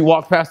because she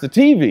walked past the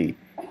TV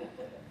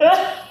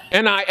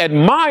and I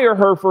admire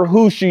her for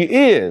who she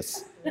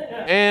is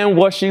and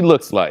what she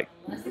looks like.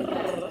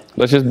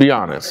 Let's just be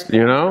honest,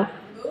 you know?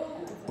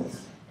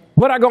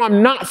 But I go,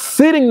 I'm not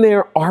sitting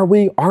there. Are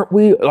we? Aren't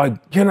we? Like,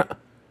 you know?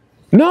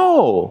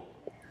 No.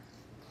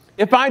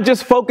 If I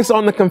just focus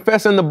on the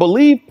confess and the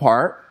believe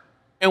part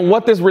and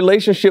what this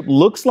relationship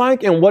looks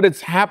like and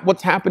what's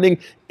happening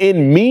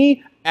in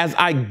me as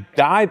I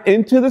dive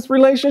into this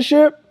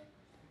relationship,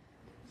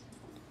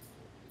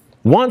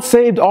 once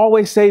saved,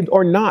 always saved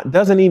or not,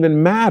 doesn't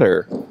even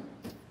matter.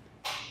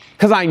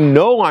 Because I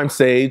know I'm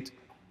saved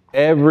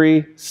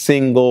every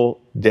single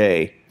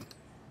day.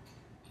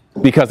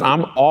 Because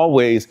I'm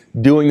always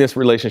doing this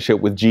relationship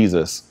with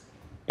Jesus.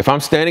 If I'm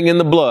standing in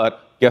the blood,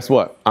 guess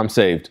what? I'm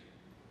saved.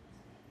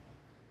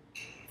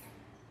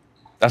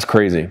 That's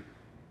crazy.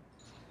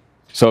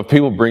 So if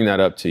people bring that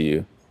up to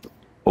you,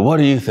 well, what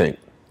do you think?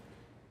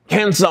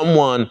 Can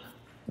someone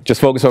just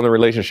focus on the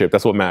relationship?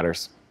 That's what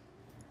matters.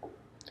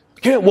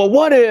 Well,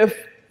 what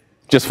if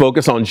just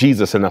focus on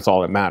Jesus and that's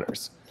all that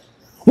matters?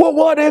 Well,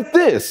 what if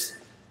this?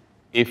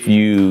 If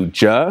you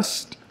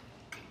just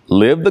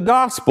live the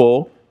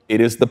gospel, it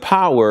is the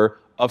power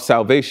of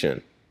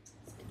salvation.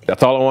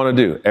 That's all I want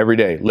to do every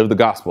day. Live the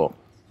gospel.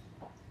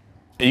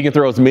 And you can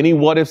throw as many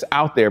what ifs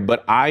out there,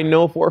 but I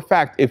know for a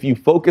fact, if you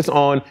focus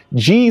on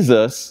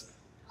Jesus,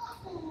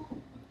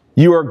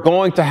 you are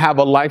going to have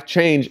a life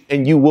change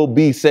and you will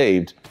be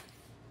saved.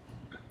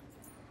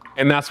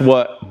 And that's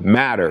what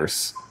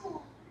matters.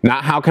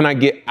 Not how can I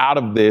get out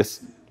of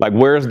this? Like,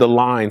 where's the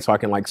line so I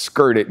can like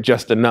skirt it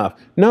just enough?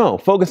 No,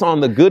 focus on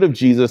the good of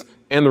Jesus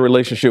and the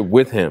relationship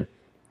with him.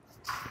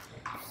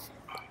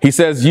 He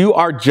says, you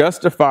are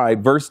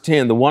justified. Verse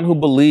 10, the one who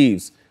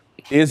believes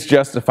is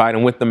justified,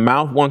 and with the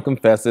mouth one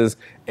confesses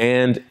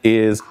and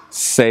is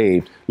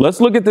saved.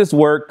 Let's look at this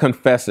word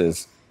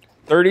confesses.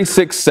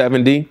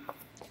 3670.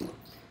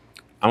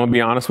 I'm going to be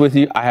honest with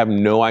you. I have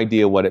no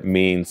idea what it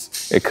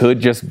means. It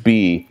could just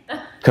be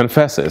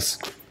confesses.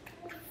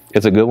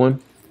 It's a good one.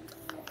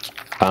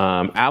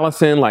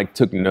 Allison like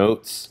took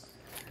notes,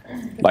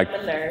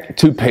 like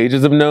 2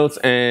 pages of notes,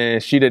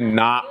 and she did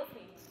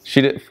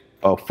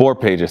 4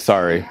 pages.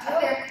 Sorry.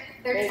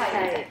 They're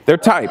tight. They're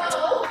typed.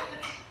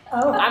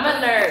 Oh, I'm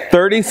a nerd.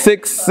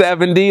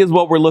 3670 is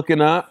what we're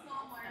looking up.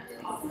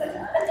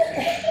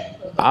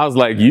 I was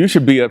like, you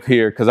should be up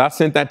here because I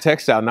sent that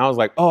text out and I was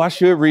like, oh, I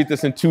should read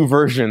this in 2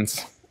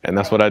 versions. And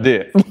that's what I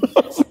did.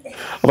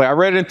 I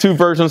read it in 2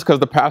 versions because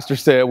the pastor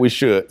said we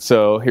should.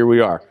 So here we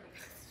are.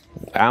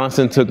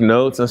 Allison took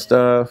notes and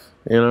stuff.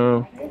 You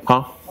know?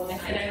 Huh? Well,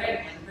 and I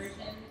read one version.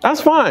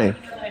 That's fine.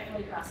 That I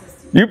fully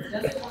processed it. You,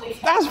 Doesn't fully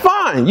that's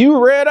fine.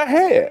 You read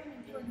ahead.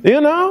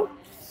 You know?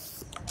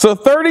 So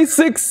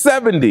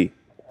 3670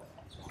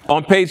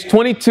 on page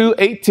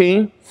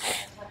 2218.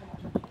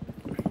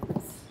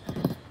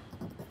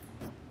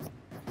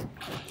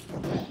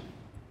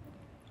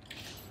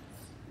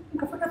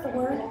 I forgot the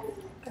word.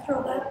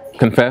 Control that.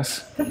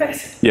 Confess?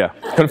 Confess. Yeah.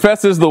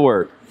 Confess is the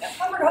word. I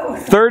forgot what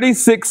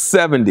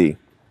 3670.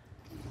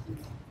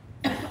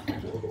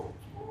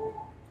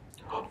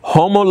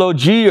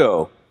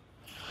 Homologio.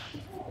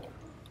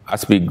 I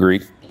speak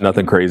Greek,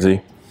 nothing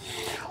crazy.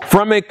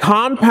 From a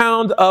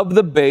compound of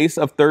the base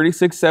of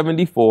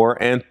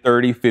 3674 and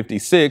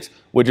 3056,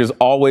 which is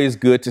always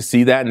good to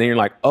see that. And then you're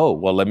like, oh,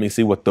 well, let me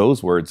see what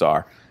those words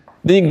are.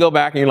 Then you can go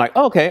back and you're like,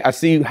 okay, I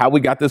see how we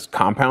got this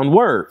compound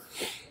word.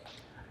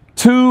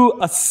 To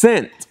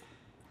assent,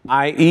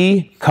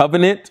 i.e.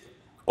 covenant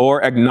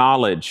or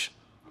acknowledge.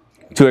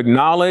 To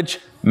acknowledge,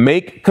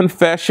 make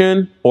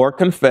confession or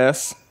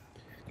confess.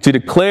 To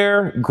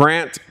declare,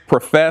 grant,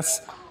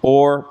 profess,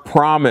 or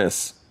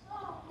promise.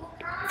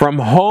 From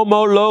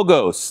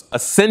homologos,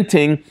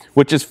 assenting,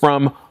 which is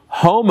from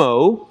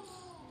homo,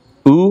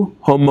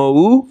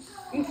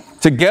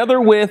 together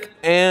with,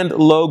 and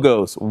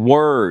logos,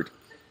 word.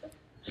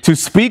 To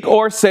speak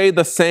or say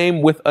the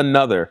same with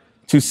another.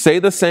 To say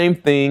the same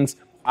things,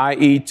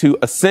 i.e. to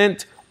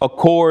assent,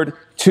 accord,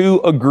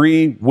 to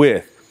agree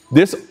with.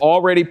 This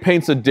already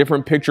paints a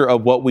different picture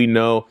of what we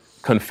know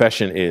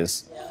confession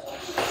is.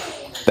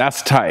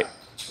 That's tight.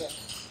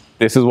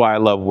 This is why I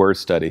love word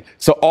study.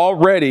 So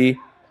already,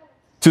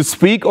 to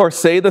speak or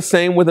say the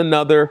same with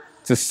another,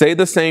 to say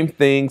the same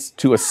things,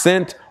 to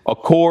assent,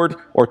 accord,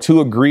 or to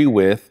agree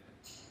with.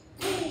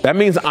 That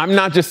means I'm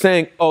not just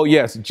saying, oh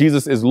yes,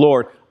 Jesus is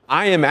Lord.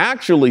 I am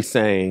actually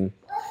saying,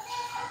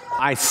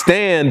 I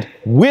stand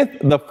with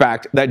the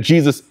fact that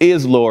Jesus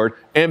is Lord.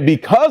 And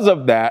because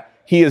of that,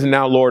 he is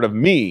now Lord of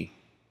me.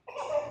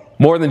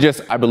 More than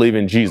just, I believe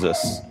in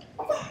Jesus.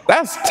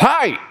 That's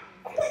tight.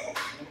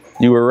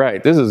 You were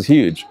right. This is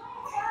huge.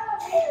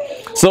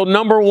 So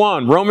number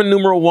one, Roman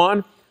numeral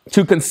 1,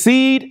 to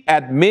concede,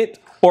 admit,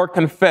 or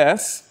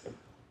confess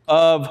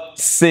of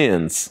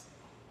sins.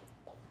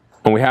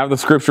 And we have the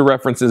scripture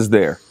references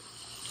there.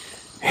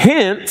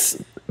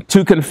 Hence,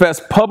 to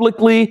confess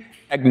publicly,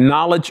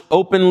 acknowledge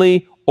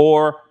openly,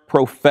 or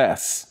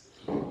profess.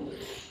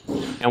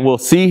 And we'll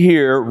see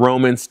here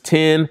Romans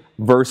 10,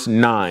 verse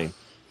 9.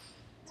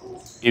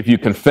 If you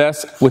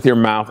confess with your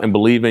mouth and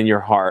believe in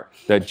your heart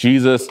that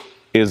Jesus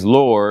is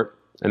Lord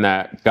and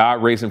that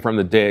God raised him from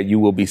the dead, you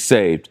will be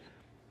saved.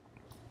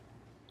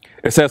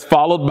 It says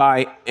followed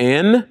by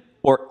in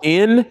or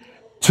in,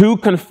 to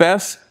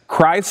confess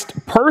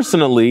Christ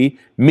personally,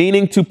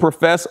 meaning to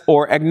profess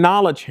or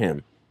acknowledge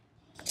him.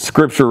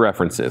 Scripture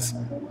references.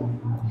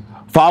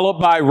 Followed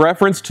by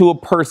reference to a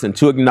person,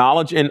 to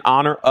acknowledge in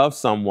honor of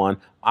someone,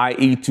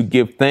 i.e. to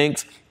give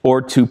thanks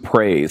or to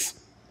praise.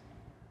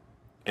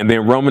 And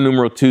then Roman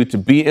numeral 2, to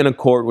be in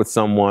accord with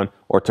someone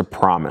or to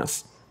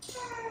promise.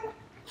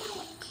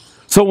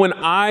 So when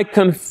I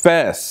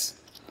confess,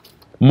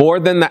 more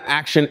than the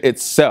action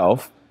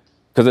itself,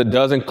 because it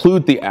does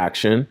include the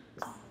action,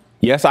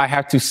 yes, I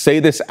have to say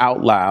this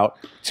out loud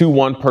to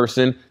one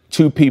person,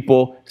 two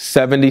people,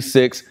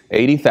 76,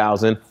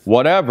 80,000,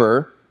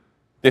 whatever.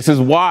 This is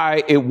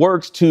why it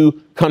works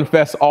to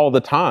confess all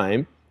the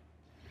time.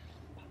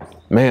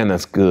 Man,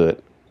 that's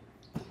good.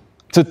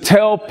 To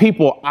tell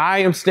people I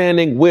am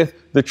standing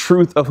with the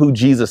truth of who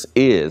Jesus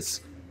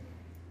is.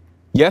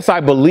 Yes, I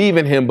believe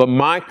in him, but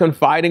my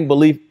confiding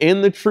belief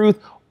in the truth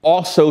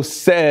also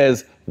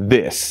says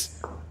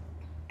this.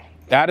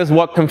 That is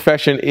what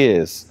confession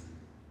is.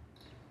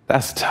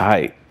 That's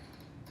tight.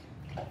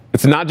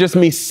 It's not just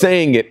me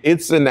saying it.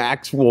 It's an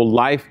actual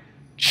life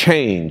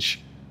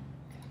change.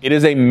 It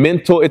is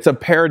it's a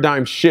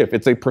paradigm shift.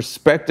 It's a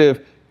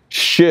perspective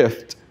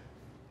shift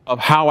of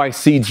how I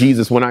see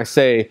Jesus when I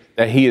say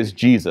that he is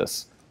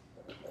Jesus.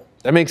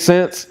 That makes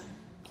sense?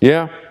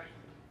 Yeah?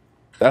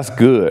 That's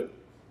good.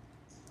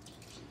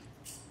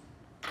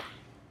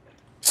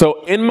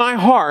 So in my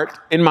heart,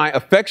 in my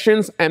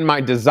affections and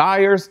my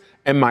desires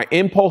and my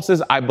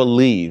impulses, I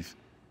believe.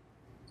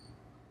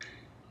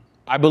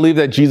 I believe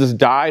that Jesus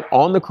died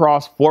on the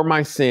cross for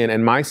my sin,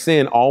 and my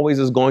sin always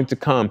is going to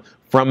come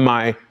from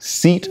my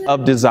seat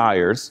of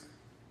desires.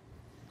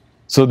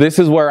 So this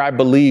is where I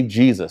believe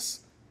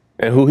Jesus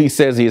and who he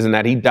says he is, and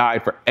that he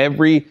died for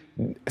every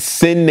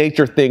sin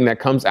nature thing that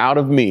comes out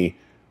of me.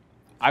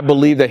 I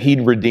believe that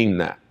he'd redeem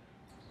that.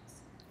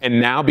 And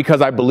now,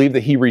 because I believe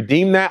that he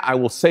redeemed that, I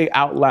will say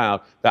out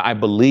loud that I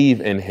believe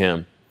in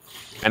him.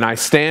 And I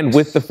stand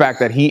with the fact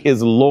that he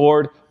is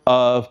Lord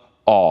of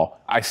all.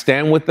 I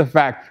stand with the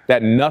fact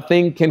that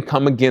nothing can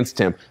come against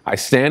him. I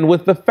stand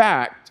with the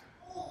fact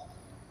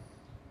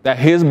that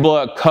his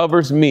blood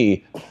covers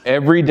me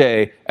every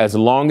day as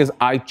long as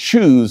I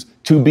choose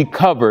to be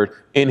covered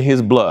in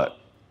his blood.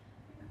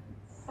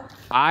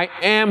 I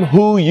am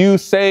who you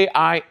say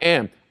I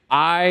am.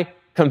 I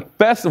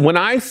confess. When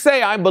I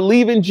say I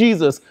believe in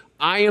Jesus,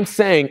 I am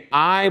saying,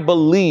 I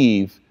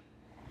believe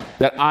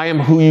that I am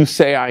who you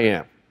say I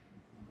am.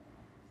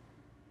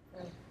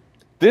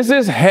 This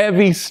is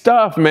heavy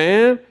stuff,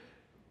 man.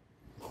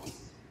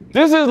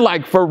 This is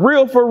like for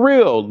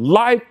real,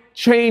 life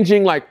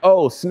changing, like,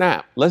 oh,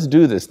 snap, let's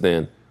do this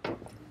then. I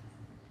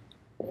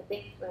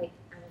think, like,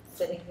 I'm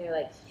sitting here,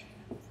 like,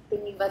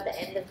 thinking about the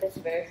end of this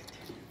verse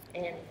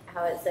and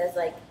how it says,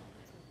 like,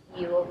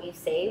 you will be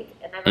saved.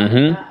 And I've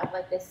always thought of,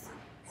 like, this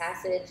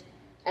passage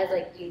as,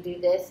 like, you do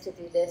this to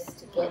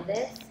get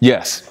this.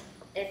 Yes.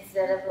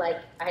 Instead of, like,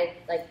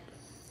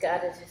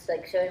 God is just,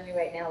 like, showing me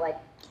right now, like,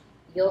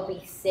 you'll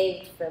be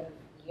saved from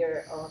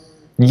your own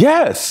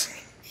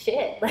Yes.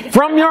 shit. Like,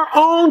 From your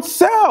own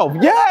self.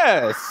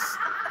 Yes.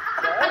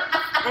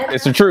 and,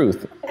 It's the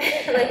truth.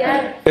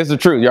 like, It's the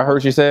truth. Y'all heard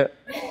what she said?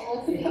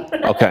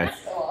 Okay.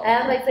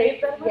 I'm like,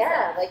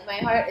 yeah, like my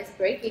heart is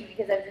breaking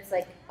because I'm just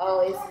like,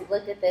 always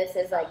look at this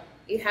as like,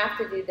 you have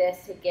to do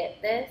this to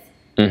get this.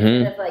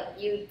 Instead of like,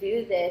 you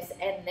do this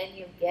and then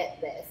you get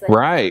this. Like,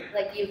 Right.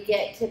 Like you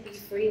get to be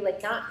free,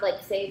 like not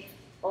like saved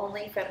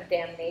only from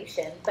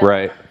damnation, but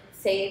Right.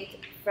 saved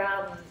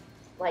from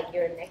like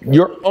your iniquity.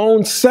 Your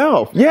own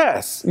self.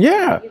 Yes.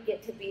 Yeah. You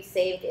get to be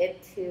saved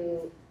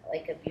into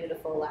like a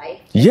beautiful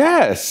life.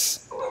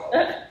 Yes.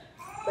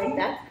 Like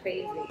that's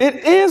crazy. It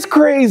is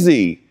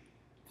crazy.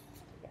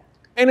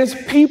 And it's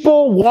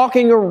people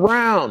walking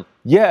around.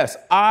 Yes,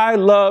 I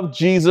love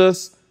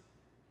Jesus.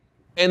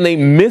 And they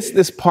miss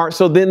this part,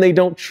 so then they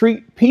don't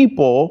treat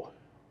people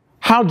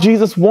how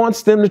Jesus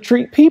wants them to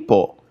treat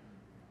people.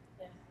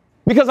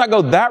 Because I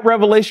go, that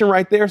revelation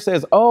right there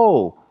says,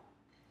 oh,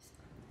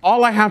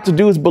 all I have to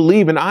do is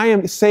believe and I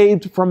am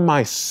saved from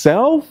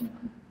myself.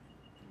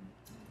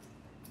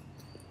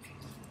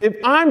 If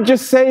I'm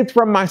just saved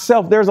from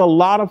myself, there's a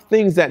lot of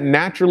things that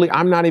naturally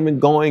I'm not even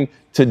going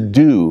to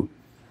do.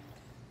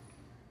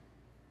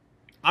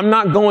 I'm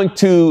not going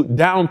to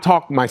down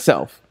talk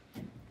myself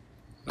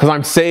because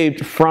I'm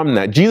saved from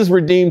that. Jesus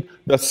redeemed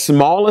the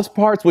smallest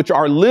parts, which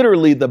are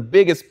literally the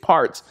biggest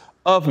parts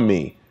of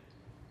me.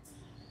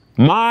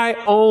 My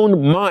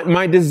own mind,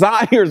 my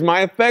desires,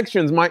 my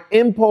affections, my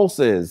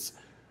impulses.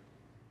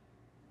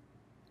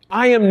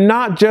 I am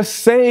not just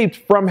saved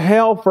from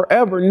hell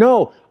forever.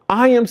 No,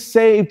 I am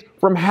saved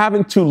from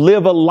having to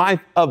live a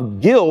life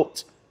of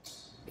guilt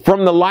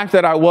from the life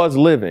that I was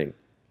living.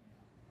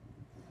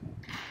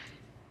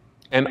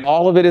 And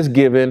all of it is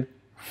given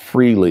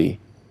freely.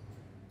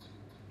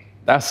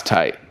 That's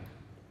tight.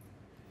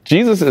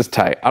 Jesus is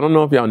tight. I don't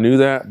know if y'all knew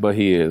that, but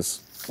he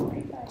is.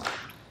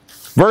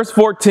 Verse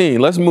 14,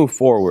 let's move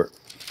forward.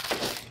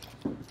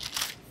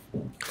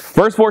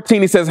 Verse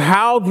 14, he says,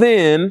 how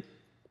then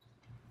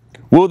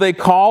will they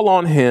call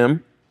on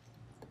him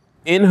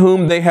in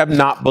whom they have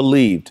not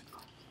believed?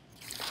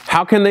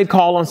 How can they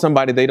call on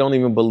somebody they don't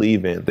even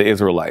believe in, the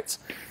Israelites?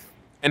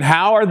 And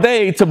how are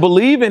they to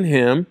believe in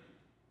him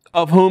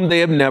of whom they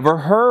have never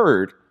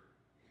heard?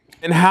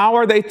 And how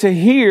are they to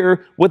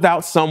hear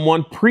without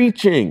someone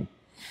preaching?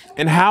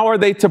 And how are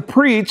they to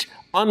preach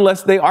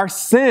unless they are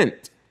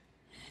sent?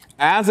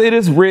 As it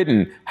is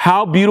written,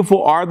 how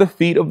beautiful are the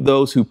feet of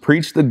those who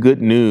preach the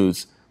good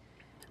news.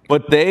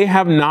 But they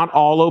have not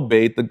all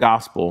obeyed the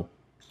gospel.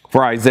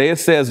 For Isaiah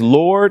says,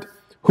 Lord,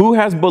 who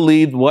has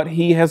believed what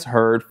he has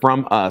heard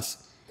from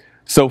us?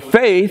 So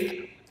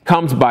faith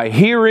comes by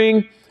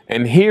hearing,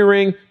 and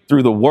hearing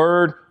through the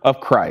word of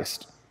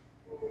Christ.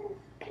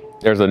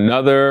 There's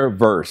another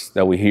verse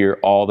that we hear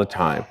all the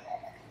time.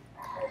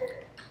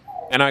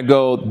 And I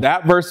go,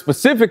 that verse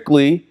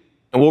specifically,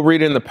 and we'll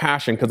read it in the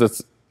Passion because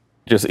it's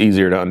just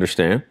easier to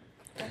understand.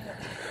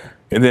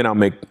 And then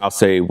I'll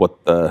say what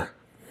I'll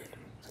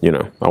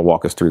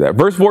walk us through that.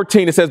 Verse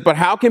 14, it says, but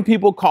how can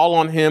people call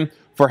on him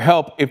for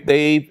help if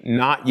they've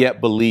not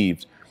yet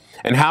believed?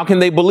 And how can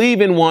they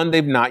believe in one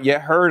they've not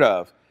yet heard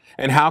of?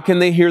 And how can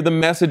they hear the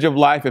message of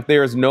life if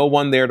there is no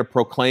one there to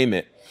proclaim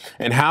it?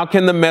 And how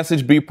can the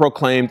message be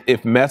proclaimed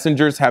if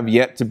messengers have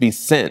yet to be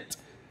sent?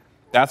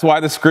 That's why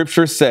the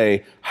scriptures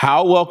say,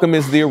 how welcome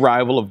is the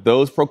arrival of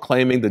those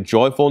proclaiming the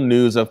joyful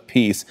news of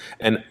peace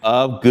and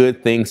of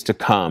good things to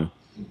come.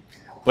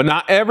 But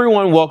not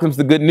everyone welcomes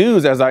the good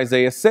news, as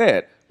Isaiah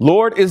said.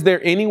 Lord, is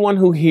there anyone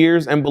who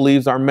hears and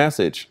believes our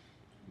message?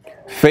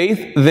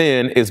 Faith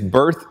then is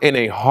birthed in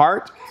a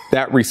heart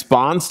that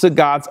responds to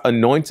God's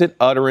anointed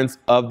utterance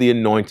of the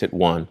Anointed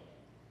One.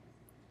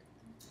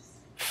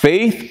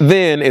 Faith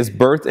then is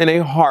birthed in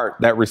a heart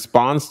that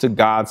responds to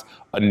God's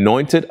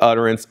anointed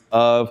utterance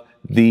of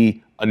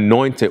the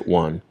Anointed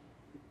One.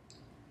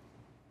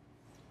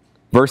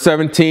 Verse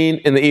 17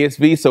 in the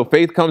ESV, so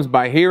faith comes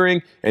by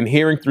hearing, and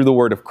hearing through the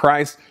word of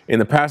Christ. In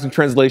the Passion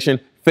Translation,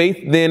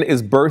 faith then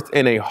is birthed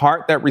in a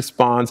heart that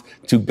responds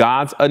to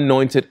God's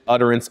anointed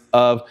utterance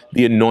of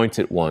the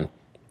Anointed One.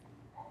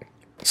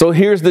 So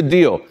here's the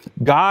deal.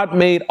 God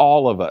made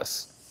all of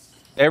us,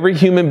 every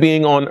human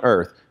being on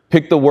earth.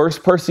 Pick the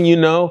worst person you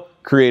know,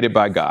 created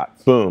by God.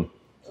 Boom.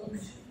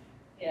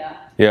 Yeah.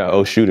 Yeah,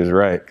 oh shoot is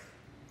right.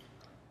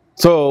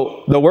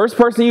 So the worst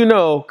person you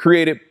know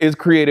is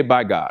created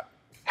by God.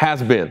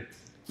 Has been.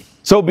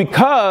 So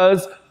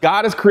because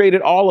God has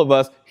created all of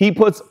us. He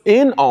puts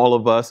in all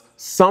of us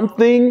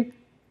something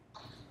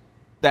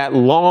that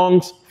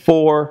longs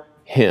for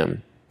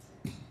him.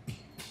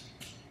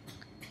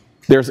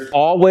 There's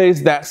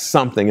always that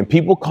something, and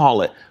people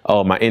call it,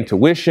 oh, my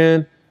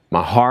intuition,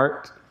 my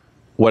heart,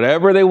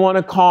 whatever they want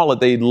to call it,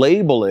 they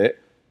label it.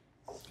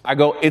 I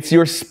go, it's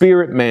your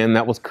spirit man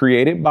that was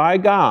created by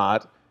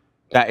God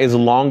that is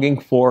longing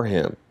for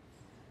him.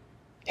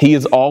 He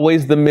is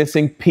always the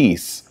missing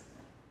piece.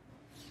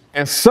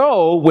 And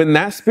so when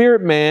that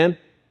spirit man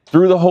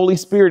through the Holy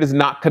Spirit is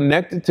not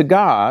connected to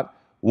God,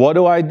 what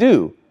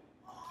do?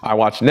 I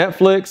watch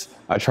Netflix.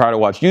 I try to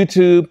watch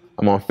YouTube.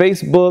 I'm on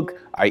Facebook.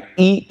 I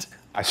eat.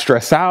 I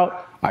stress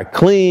out. I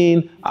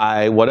clean.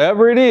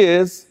 Whatever it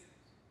is.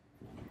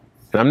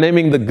 And I'm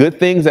naming the good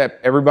things that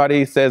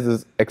everybody says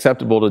is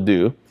acceptable to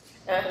do.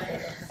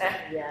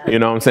 You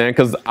know what I'm saying?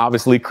 Because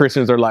obviously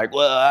Christians are like,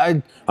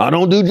 well, I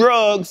don't do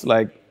drugs.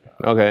 Like,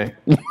 okay.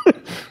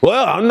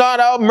 Well, I'm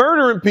not out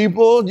murdering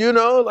people, you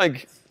know,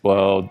 like,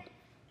 well,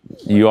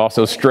 you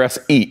also stress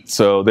eat.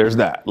 So there's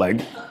that.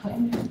 Like,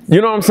 you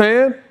know what I'm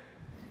saying?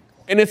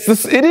 And it's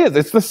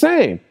the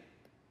same.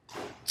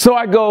 So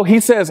I go,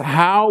 he says,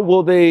 how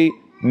will they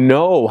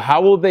know?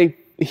 How will they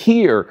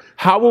hear?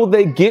 How will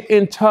they get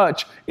in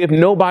touch if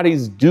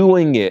nobody's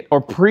doing it or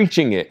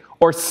preaching it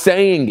or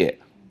saying it?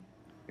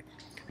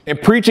 And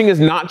preaching is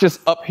not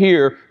just up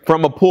here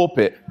from a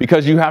pulpit,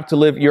 because you have to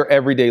live your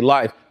everyday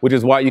life, which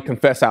is why you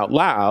confess out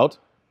loud.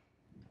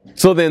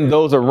 So then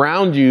those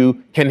around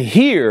you can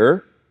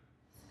hear,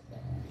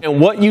 and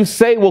what you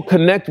say will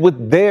connect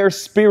with their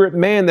spirit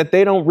man that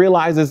they don't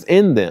realize is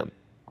in them.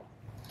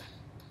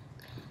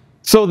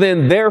 So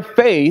then their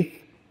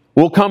faith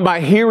will come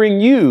by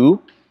hearing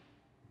you,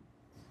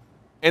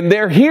 and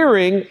their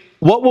hearing,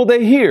 what will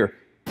they hear?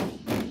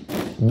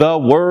 The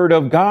word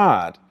of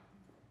God.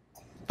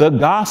 The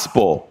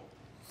gospel,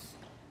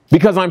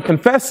 because I'm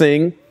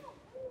confessing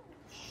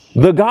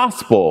the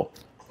gospel.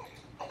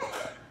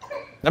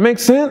 That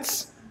makes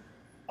sense?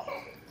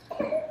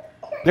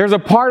 There's a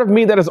part of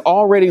me that is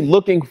already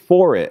looking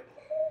for it.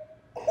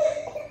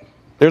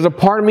 There's a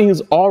part of me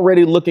who's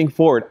already looking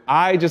for it.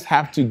 I just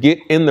have to get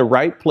in the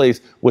right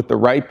place with the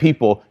right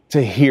people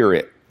to hear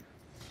it.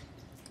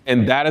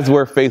 And that is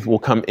where faith will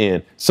come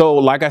in. So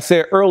like I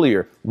said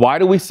earlier, why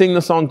do we sing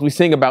the songs we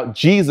sing about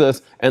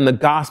Jesus and the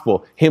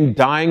gospel, him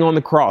dying on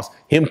the cross,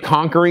 him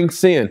conquering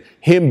sin,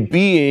 him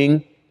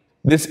being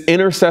this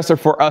intercessor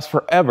for us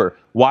forever?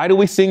 Why do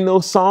we sing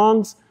those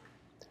songs?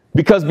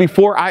 Because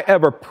before I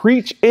ever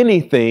preach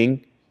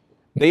anything,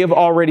 they have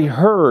already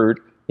heard.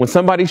 When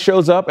somebody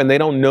shows up and they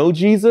don't know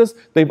Jesus,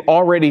 they've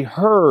already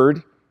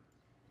heard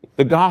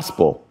the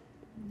gospel.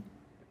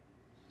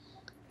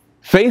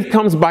 Faith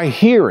comes by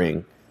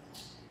hearing.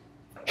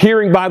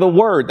 Hearing by the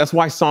word. That's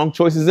why song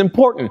choice is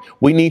important.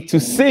 We need to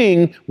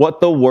sing what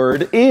the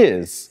word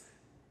is.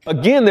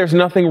 Again, there's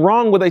nothing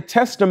wrong with a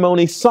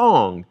testimony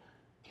song.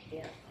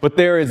 But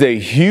there is a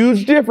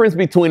huge difference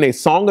between a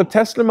song of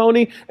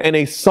testimony and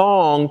a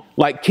song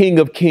like King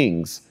of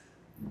Kings.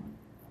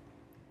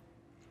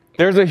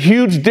 There's a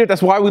huge difference.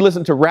 That's why we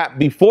listen to rap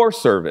before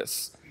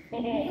service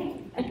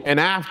and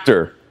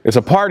after. It's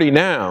a party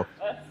now.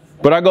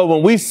 But I go,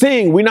 when we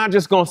sing, we're not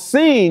just going to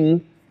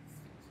sing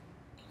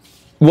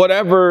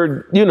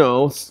whatever, you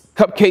know,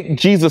 cupcake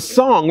Jesus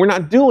song. We're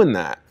not doing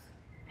that.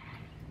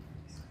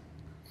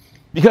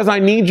 Because I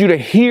need you to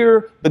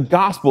hear the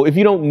gospel. If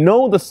you don't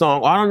know the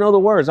song, I don't know the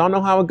words, I don't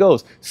know how it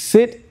goes,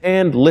 sit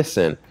and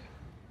listen.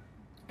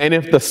 And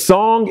if the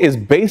song is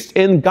based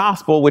in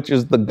gospel, which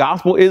is the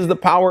gospel is the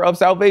power of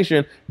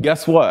salvation,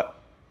 guess what?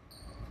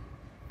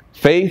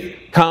 Faith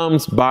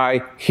comes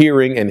by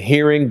hearing, and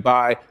hearing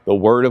by the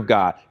word of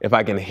God. If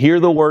I can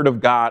hear the word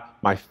of God,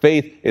 my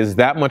faith is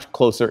that much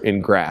closer in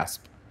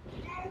grasp.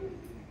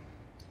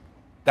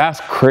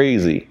 That's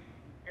crazy.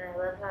 And I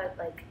love how it,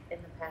 like, in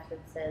the Passion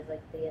says,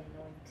 like, the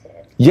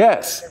anointed.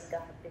 Yes. Of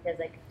God, because,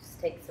 like, it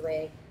just takes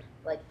away,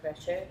 like,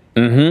 pressure.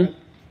 Mm-hmm. Like,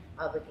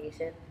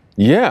 obligation.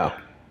 Yeah.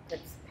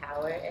 Puts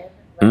power in.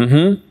 Like,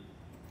 Mm-hmm.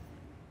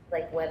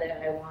 like, whether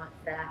I want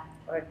that,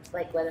 or,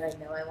 like, whether I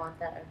know I want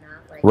that or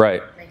not. Like,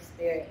 Right. my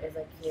spirit is,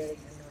 like, hearing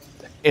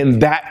anointed.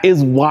 And that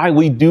is why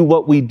we do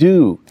what we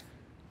do.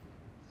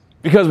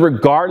 Because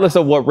regardless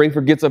of what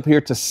Rafer gets up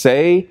here to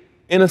say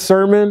in a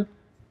sermon,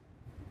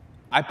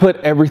 I put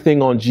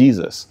everything on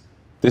Jesus.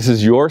 This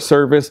is your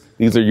service.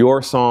 These are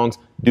your songs.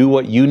 Do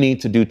what you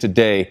need to do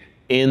today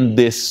in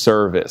this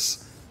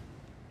service.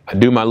 I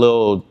do my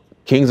little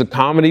Kings of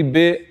Comedy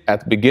bit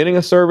at the beginning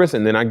of service,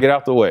 and then I get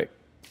out the way.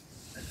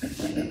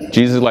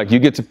 Jesus is like, you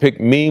get to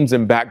pick memes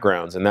and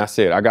backgrounds, and that's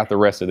it. I got the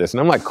rest of this.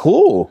 And I'm like,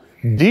 cool,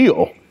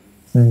 deal.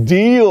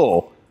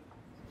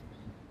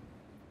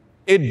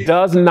 It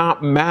does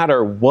not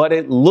matter what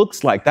it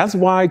looks like. That's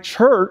why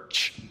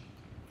church,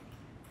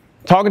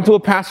 talking to a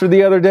pastor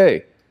the other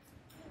day,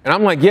 and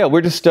I'm like, yeah,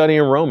 we're just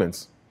studying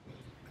Romans.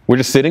 We're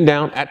just sitting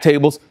down at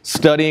tables,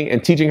 studying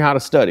and teaching how to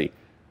study.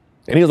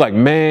 And he was like,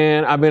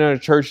 man, I've been in a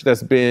church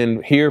that's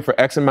been here for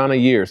X amount of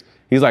years.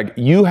 He's like,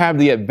 you have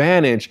the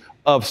advantage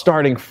of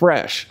starting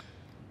fresh.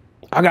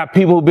 I got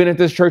people who've been at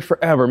this church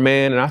forever,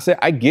 man. And I said,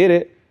 I get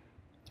it.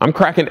 I'm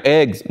cracking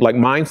eggs, like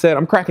mindset.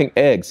 I'm cracking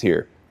eggs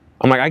here.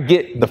 I'm like, I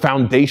get the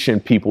foundation,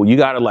 people. You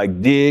got to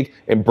like dig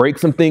and break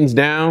some things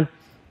down.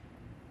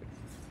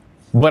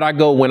 But I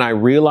go, when I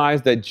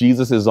realize that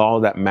Jesus is all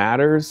that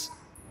matters,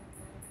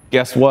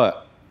 guess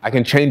what? I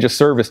can change a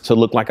service to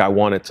look like I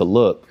want it to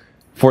look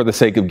for the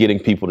sake of getting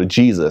people to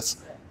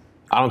Jesus.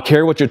 I don't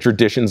care what your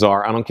traditions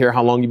are. I don't care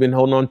how long you've been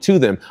holding on to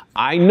them.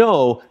 I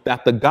know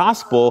that the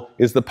gospel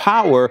is the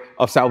power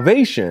of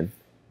salvation.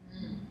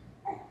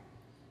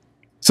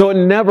 So it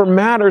never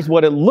matters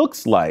what it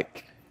looks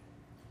like.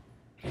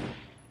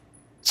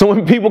 So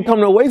when people come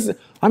to Oasis,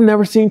 I've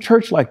never seen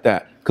church like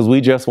that because we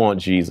just want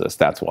Jesus.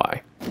 That's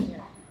why.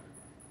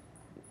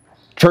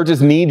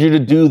 Churches need you to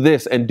do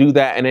this and do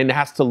that. And it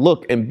has to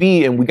look and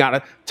be, and we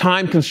got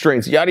time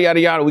constraints, yada, yada,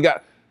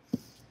 yada.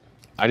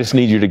 I just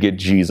need you to get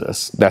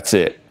Jesus. That's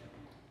it.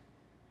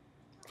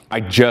 I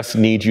just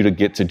need you to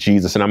get to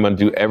Jesus. And I'm going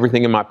to do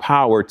everything in my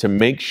power to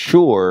make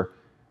sure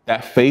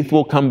that faith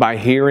will come by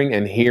hearing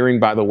and hearing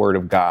by the word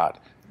of God.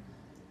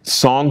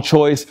 Song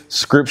choice,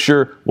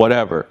 scripture,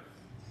 whatever.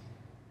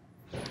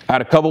 I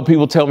had a couple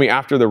people tell me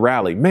after the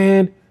rally,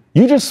 man,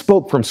 you just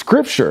spoke from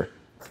scripture.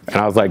 And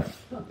I was like,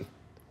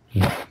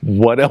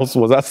 what else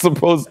was I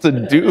supposed to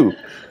do?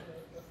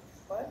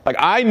 Like,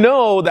 I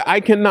know that I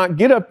cannot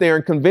get up there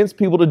and convince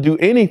people to do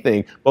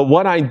anything. But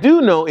what I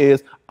do know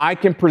is I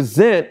can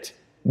present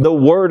the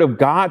word of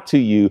God to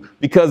you,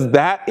 because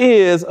that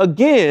is,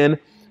 again,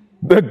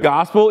 the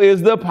gospel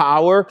is the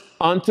power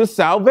unto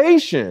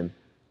salvation.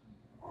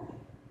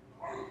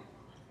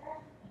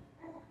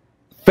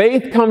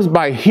 Faith comes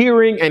by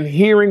hearing, and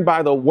hearing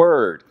by the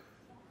word.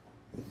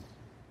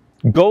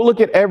 Go look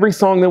at every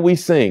song that we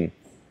sing.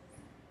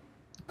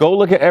 Go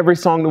look at every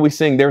song that we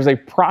sing. There's a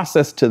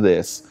process to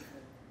this.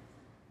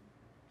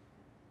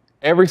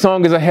 Every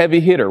song is a heavy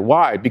hitter.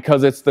 Why?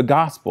 Because it's the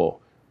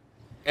gospel.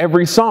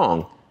 Every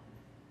song.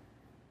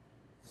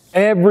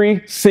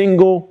 Every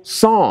single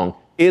song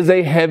is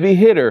a heavy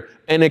hitter,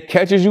 and it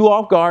catches you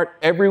off guard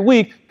every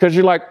week because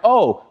you're like,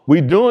 oh,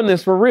 we're doing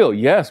this for real.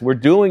 Yes, we're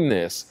doing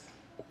this.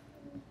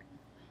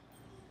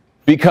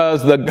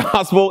 Because the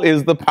gospel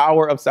is the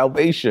power of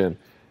salvation.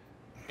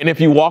 And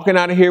if you're walking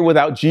out of here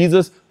without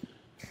Jesus,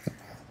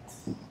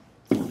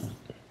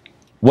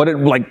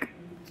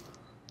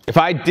 if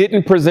I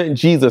didn't present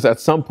Jesus at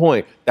some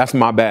point, that's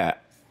my bad.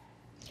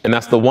 And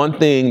that's the one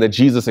thing that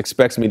Jesus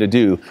expects me to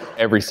do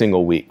every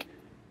single week.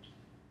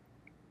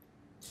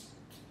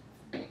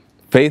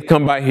 Faith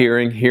comes by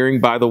hearing, hearing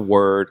by the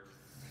word.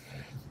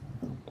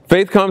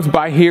 Faith comes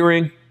by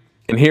hearing,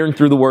 and hearing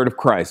through the word of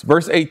Christ.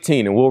 Verse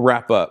 18, and we'll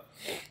wrap up.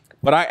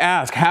 But I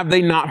ask, have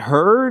they not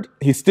heard?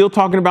 He's still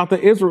talking about the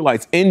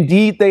Israelites.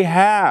 Indeed, they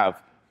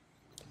have.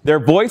 Their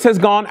voice has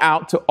gone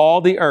out to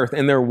all the earth,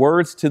 and their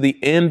words to the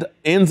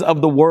ends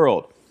of the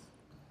world.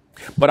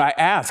 But I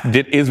ask,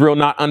 did Israel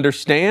not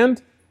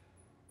understand?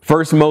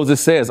 First,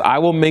 Moses says, I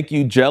will make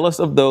you jealous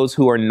of those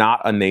who are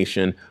not a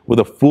nation. With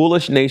a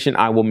foolish nation,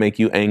 I will make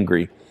you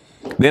angry.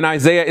 Then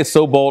Isaiah is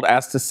so bold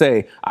as to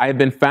say, I have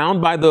been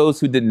found by those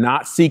who did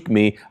not seek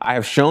me. I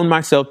have shown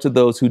myself to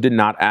those who did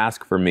not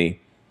ask for me.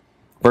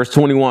 Verse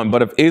 21,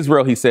 but of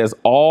Israel, he says,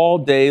 all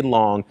day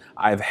long,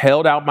 I have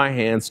held out my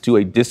hands to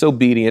a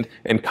disobedient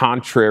and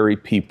contrary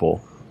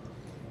people.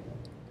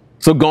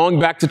 So going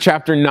back to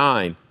chapter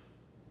 9,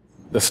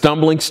 the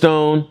stumbling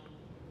stone,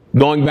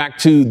 going back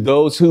to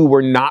those who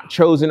were not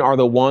chosen are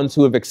the ones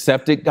who have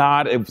accepted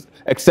God, have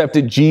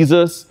accepted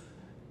Jesus.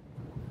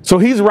 So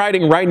he's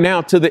writing right now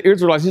to the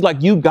Israelites. He's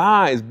like, you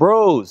guys,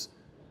 bros,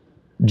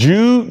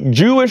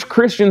 Jewish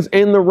Christians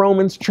in the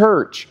Roman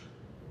church,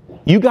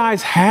 you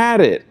guys had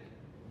it.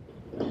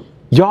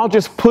 Y'all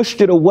just pushed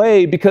it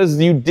away because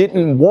you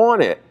didn't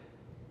want it.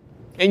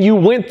 And you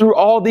went through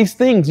all these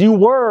things. You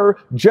were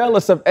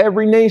jealous of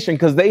every nation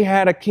because they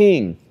had a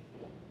king.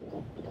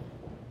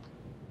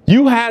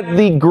 You had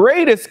the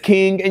greatest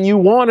king and you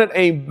wanted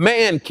a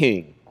man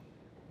king.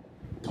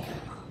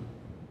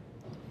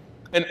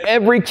 And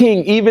every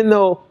king, even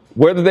though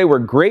whether they were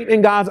great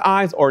in God's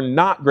eyes or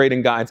not great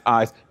in God's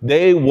eyes,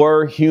 they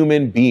were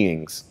human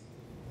beings.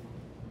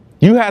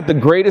 You had the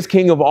greatest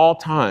king of all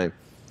time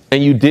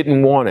and you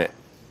didn't want it.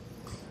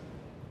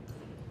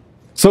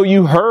 So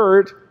you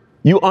heard,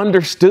 you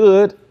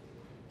understood.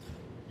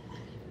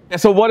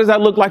 And so what does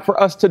that look like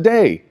for us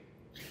today?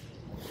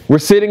 We're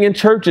sitting in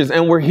churches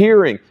and we're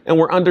hearing and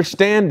we're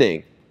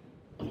understanding.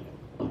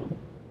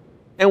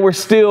 And we're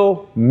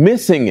still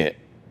missing it.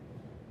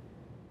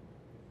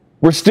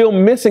 We're still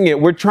missing it.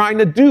 We're trying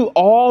to do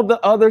all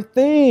the other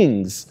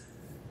things.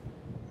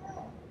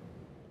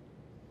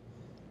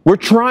 We're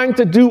trying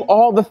to do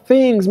all the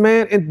things,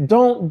 man. And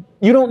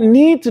you don't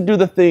need to do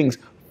the things.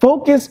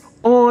 Focus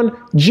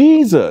on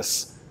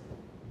Jesus.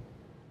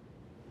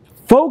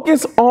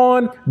 Focus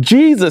on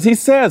Jesus. He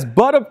says,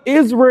 but of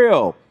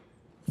Israel.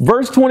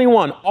 Verse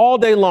 21, all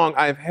day long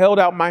I have held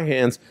out my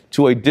hands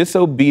to a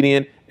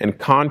disobedient and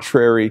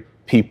contrary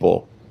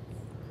people.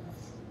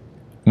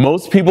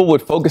 Most people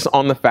would focus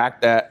on the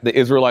fact that the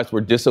Israelites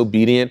were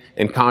disobedient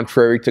and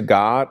contrary to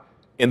God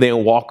and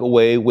then walk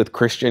away with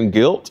Christian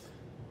guilt.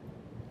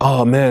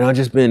 Oh man, I've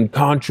just been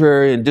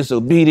contrary and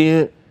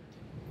disobedient.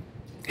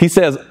 He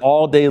says,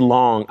 all day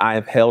long, I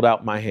have held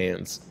out my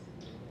hands.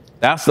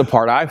 That's the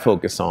part I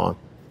focus on.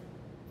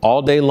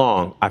 All day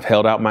long, I've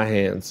held out my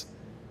hands.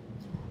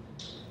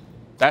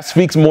 That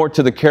speaks more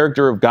to the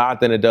character of God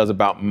than it does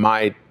about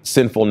my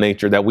sinful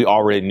nature that we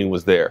already knew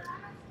was there.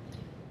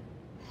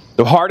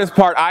 The hardest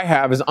part I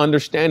have is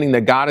understanding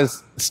that God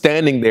is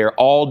standing there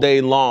all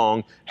day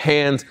long,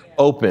 hands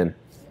open.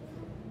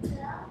 He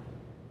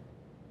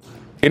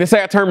didn't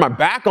say I turned my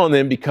back on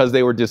them because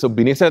they were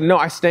disobedient. He said, no,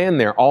 I stand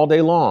there all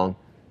day long,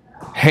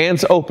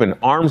 hands open,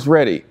 arms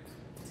ready.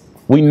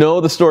 We know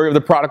the story of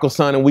the prodigal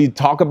son, and we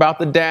talk about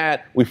the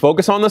dad. We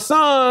focus on the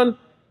son.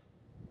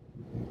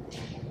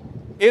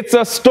 It's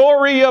a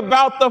story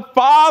about the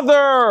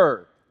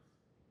Father.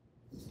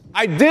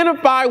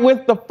 Identify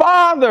with the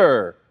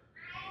Father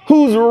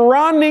who's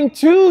running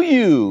to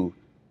you.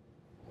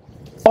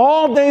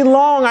 All day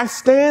long, I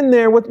stand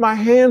there with my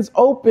hands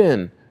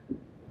open.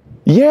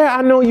 Yeah,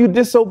 I know you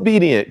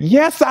disobedient.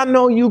 Yes, I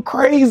know you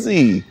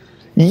crazy.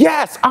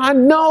 Yes, I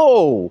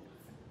know.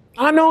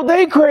 I know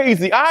they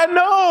crazy. I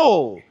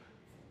know.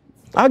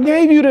 I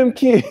gave you them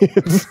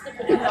kids.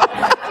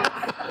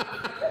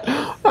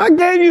 I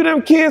gave you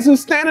them kids who's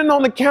standing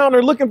on the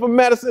counter looking for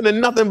medicine and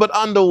nothing but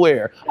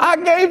underwear. I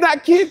gave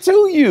that kid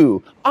to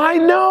you. I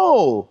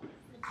know.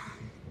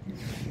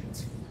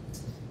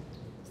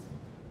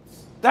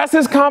 That's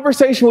his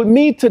conversation with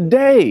me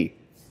today.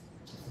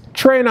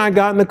 Trey and I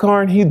got in the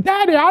car and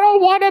Daddy, I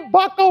don't want to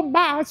buckle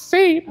my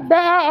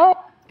seatbelt.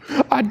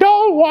 I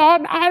don't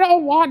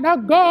want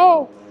to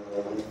go.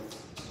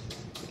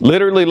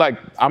 Literally, like,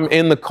 I'm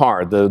in the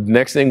car. The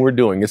next thing we're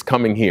doing is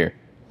coming here.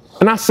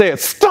 And I said,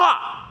 stop.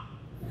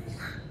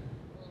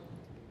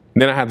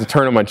 Then I had to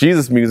turn on my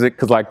Jesus music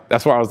because, like,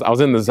 that's where I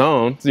was in the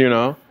zone, you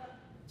know.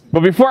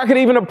 But before I could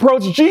even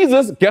approach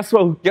Jesus, guess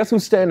what? Guess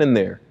who's standing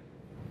there?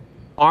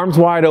 Arms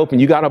wide open.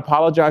 You got to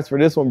apologize for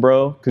this one,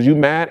 bro, because you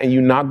mad and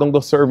you're not going to go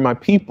serve my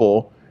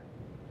people.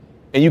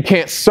 And you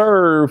can't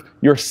serve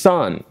your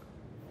son.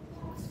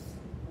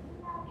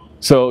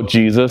 So,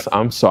 Jesus,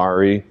 I'm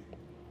sorry,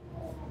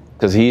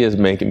 because he is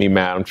making me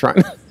mad. I'm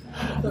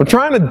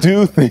trying to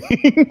do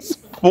things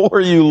for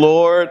you,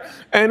 Lord,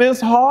 and it's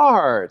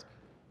hard.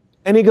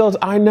 And he goes,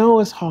 I know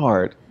it's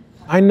hard.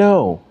 I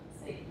know.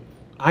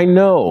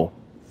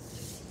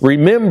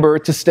 Remember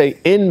to stay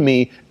in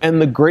me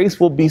and the grace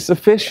will be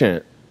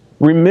sufficient.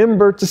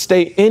 Remember to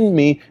stay in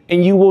me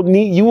and you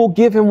will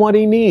give him what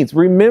he needs.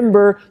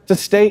 Remember to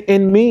stay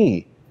in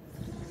me.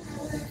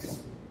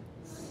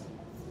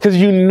 Because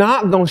you're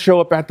not going to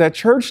show up at that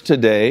church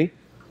today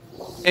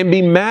and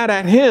be mad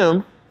at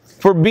him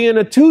for being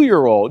a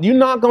 2-year-old. You're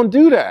not going to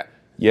do that.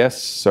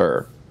 Yes,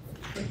 sir.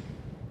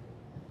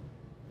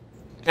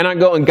 And I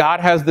go, and God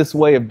has this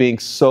way of being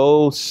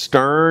so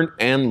stern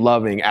and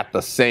loving at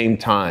the same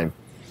time.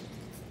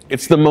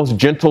 It's the most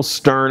gentle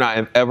stern I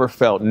have ever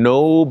felt.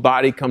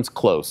 Nobody comes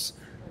close.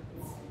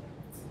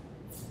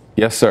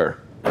 Yes, sir.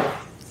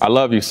 I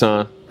love you,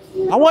 son.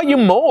 I want you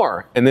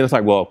more. And then it's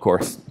like, well, of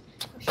course.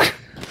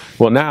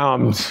 Well,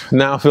 now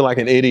I feel like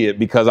an idiot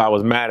because I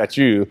was mad at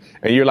you.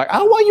 And you're like,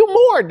 I want you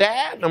more,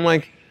 Dad. And I'm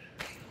like,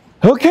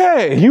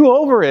 okay, you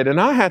over it.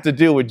 And I had to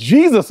deal with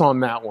Jesus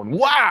on that one.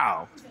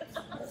 Wow.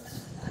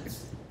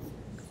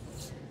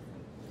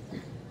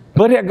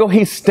 But I go,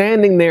 he's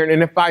standing there.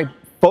 And if I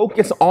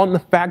focus on the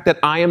fact that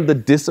I am the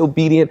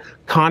disobedient,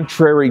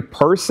 contrary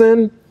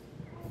person,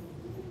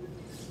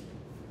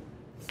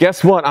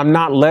 guess what? I'm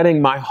not letting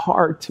my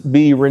heart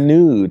be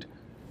renewed.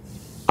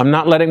 I'm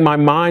not letting my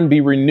mind be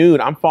renewed.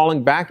 I'm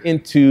falling back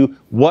into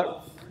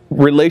what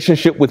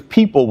relationship with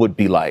people would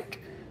be like.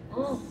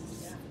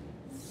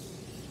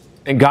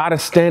 And God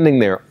is standing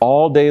there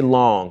all day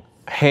long,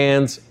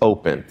 hands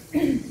open.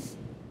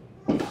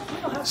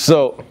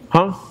 So,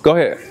 Go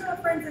ahead.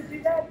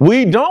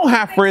 We don't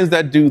have friends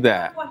that do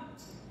that.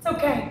 It's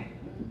okay.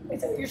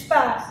 It's your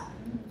spouse.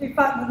 Be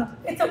fighting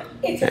with them.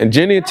 It's and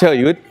Jenny will tell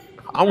you,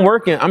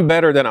 I'm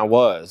better than I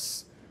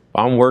was.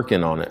 I'm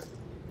working on it.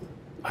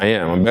 I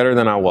am. I'm better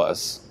than I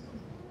was.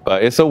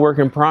 But it's a work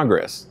in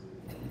progress.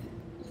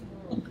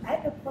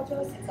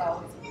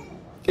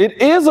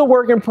 It is a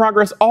work in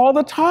progress all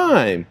the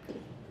time.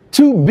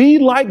 To be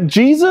like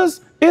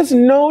Jesus is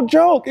no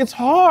joke. It's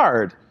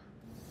hard.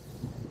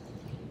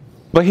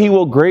 But he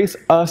will grace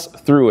us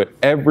through it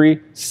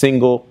every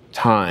single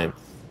time.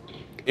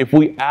 If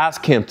we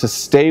ask him to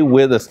stay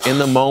with us in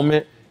the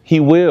moment,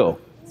 he will.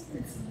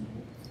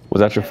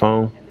 Was that your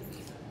phone?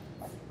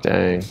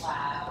 Dang.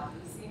 Wow.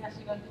 See how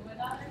she gonna do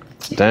without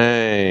it?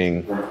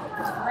 Dang.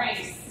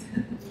 Grace.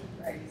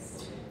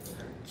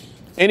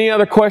 Any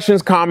other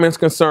questions, comments,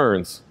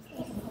 concerns?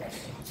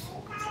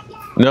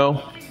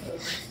 No?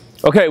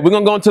 Okay, we're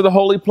going to go into the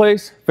holy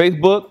place,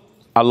 Facebook.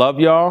 I love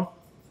y'all.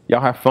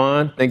 Y'all have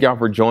fun. Thank y'all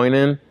for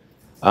joining.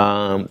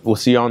 We'll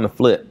see you on the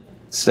flip.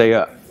 Stay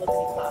up.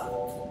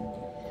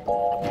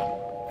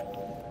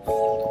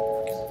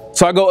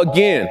 So I go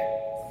again.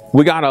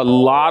 We got a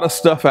lot of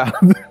stuff out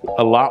of it,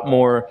 a lot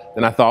more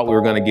than I thought we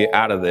were going to get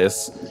out of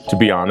this, to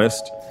be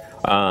honest.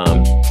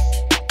 But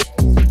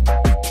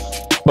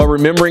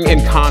remembering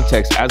in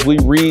context, as we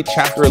read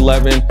chapter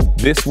 11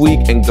 this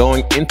week and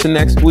going into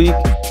next week,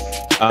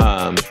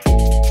 as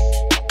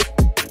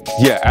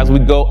we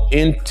go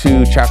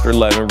into chapter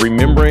 11,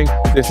 remembering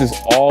this is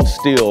all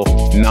still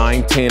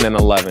 9, 10, and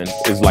 11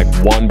 is like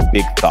one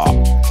big thought.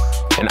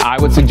 And I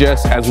would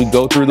suggest as we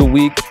go through the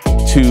week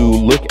to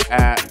look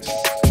at,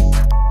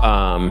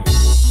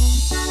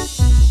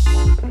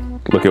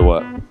 look at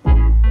what?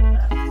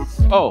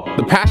 Oh,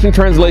 the Passion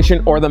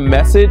Translation or the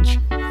Message,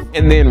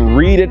 and then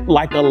read it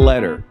like a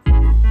letter.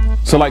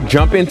 So like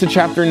jump into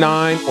chapter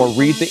 9 or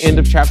read the end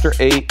of chapter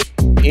 8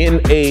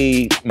 in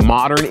a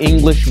modern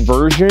English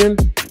version,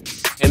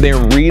 and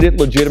then read it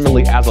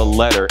legitimately as a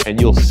letter,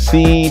 and you'll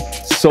see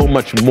so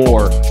much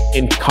more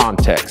in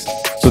context.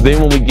 So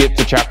then when we get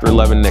to chapter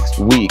 11 next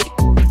week,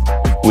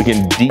 we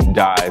can deep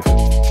dive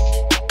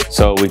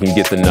so we can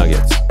get the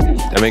nuggets.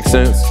 That makes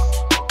sense?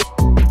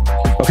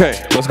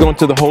 Okay, let's go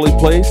into the holy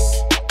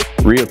place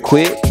real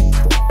quick.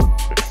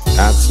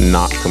 That's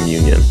not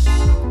communion.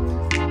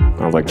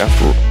 I was like,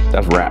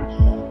 that's rap.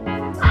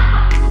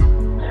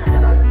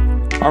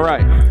 All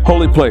right,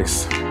 holy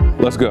place.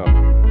 Let's go.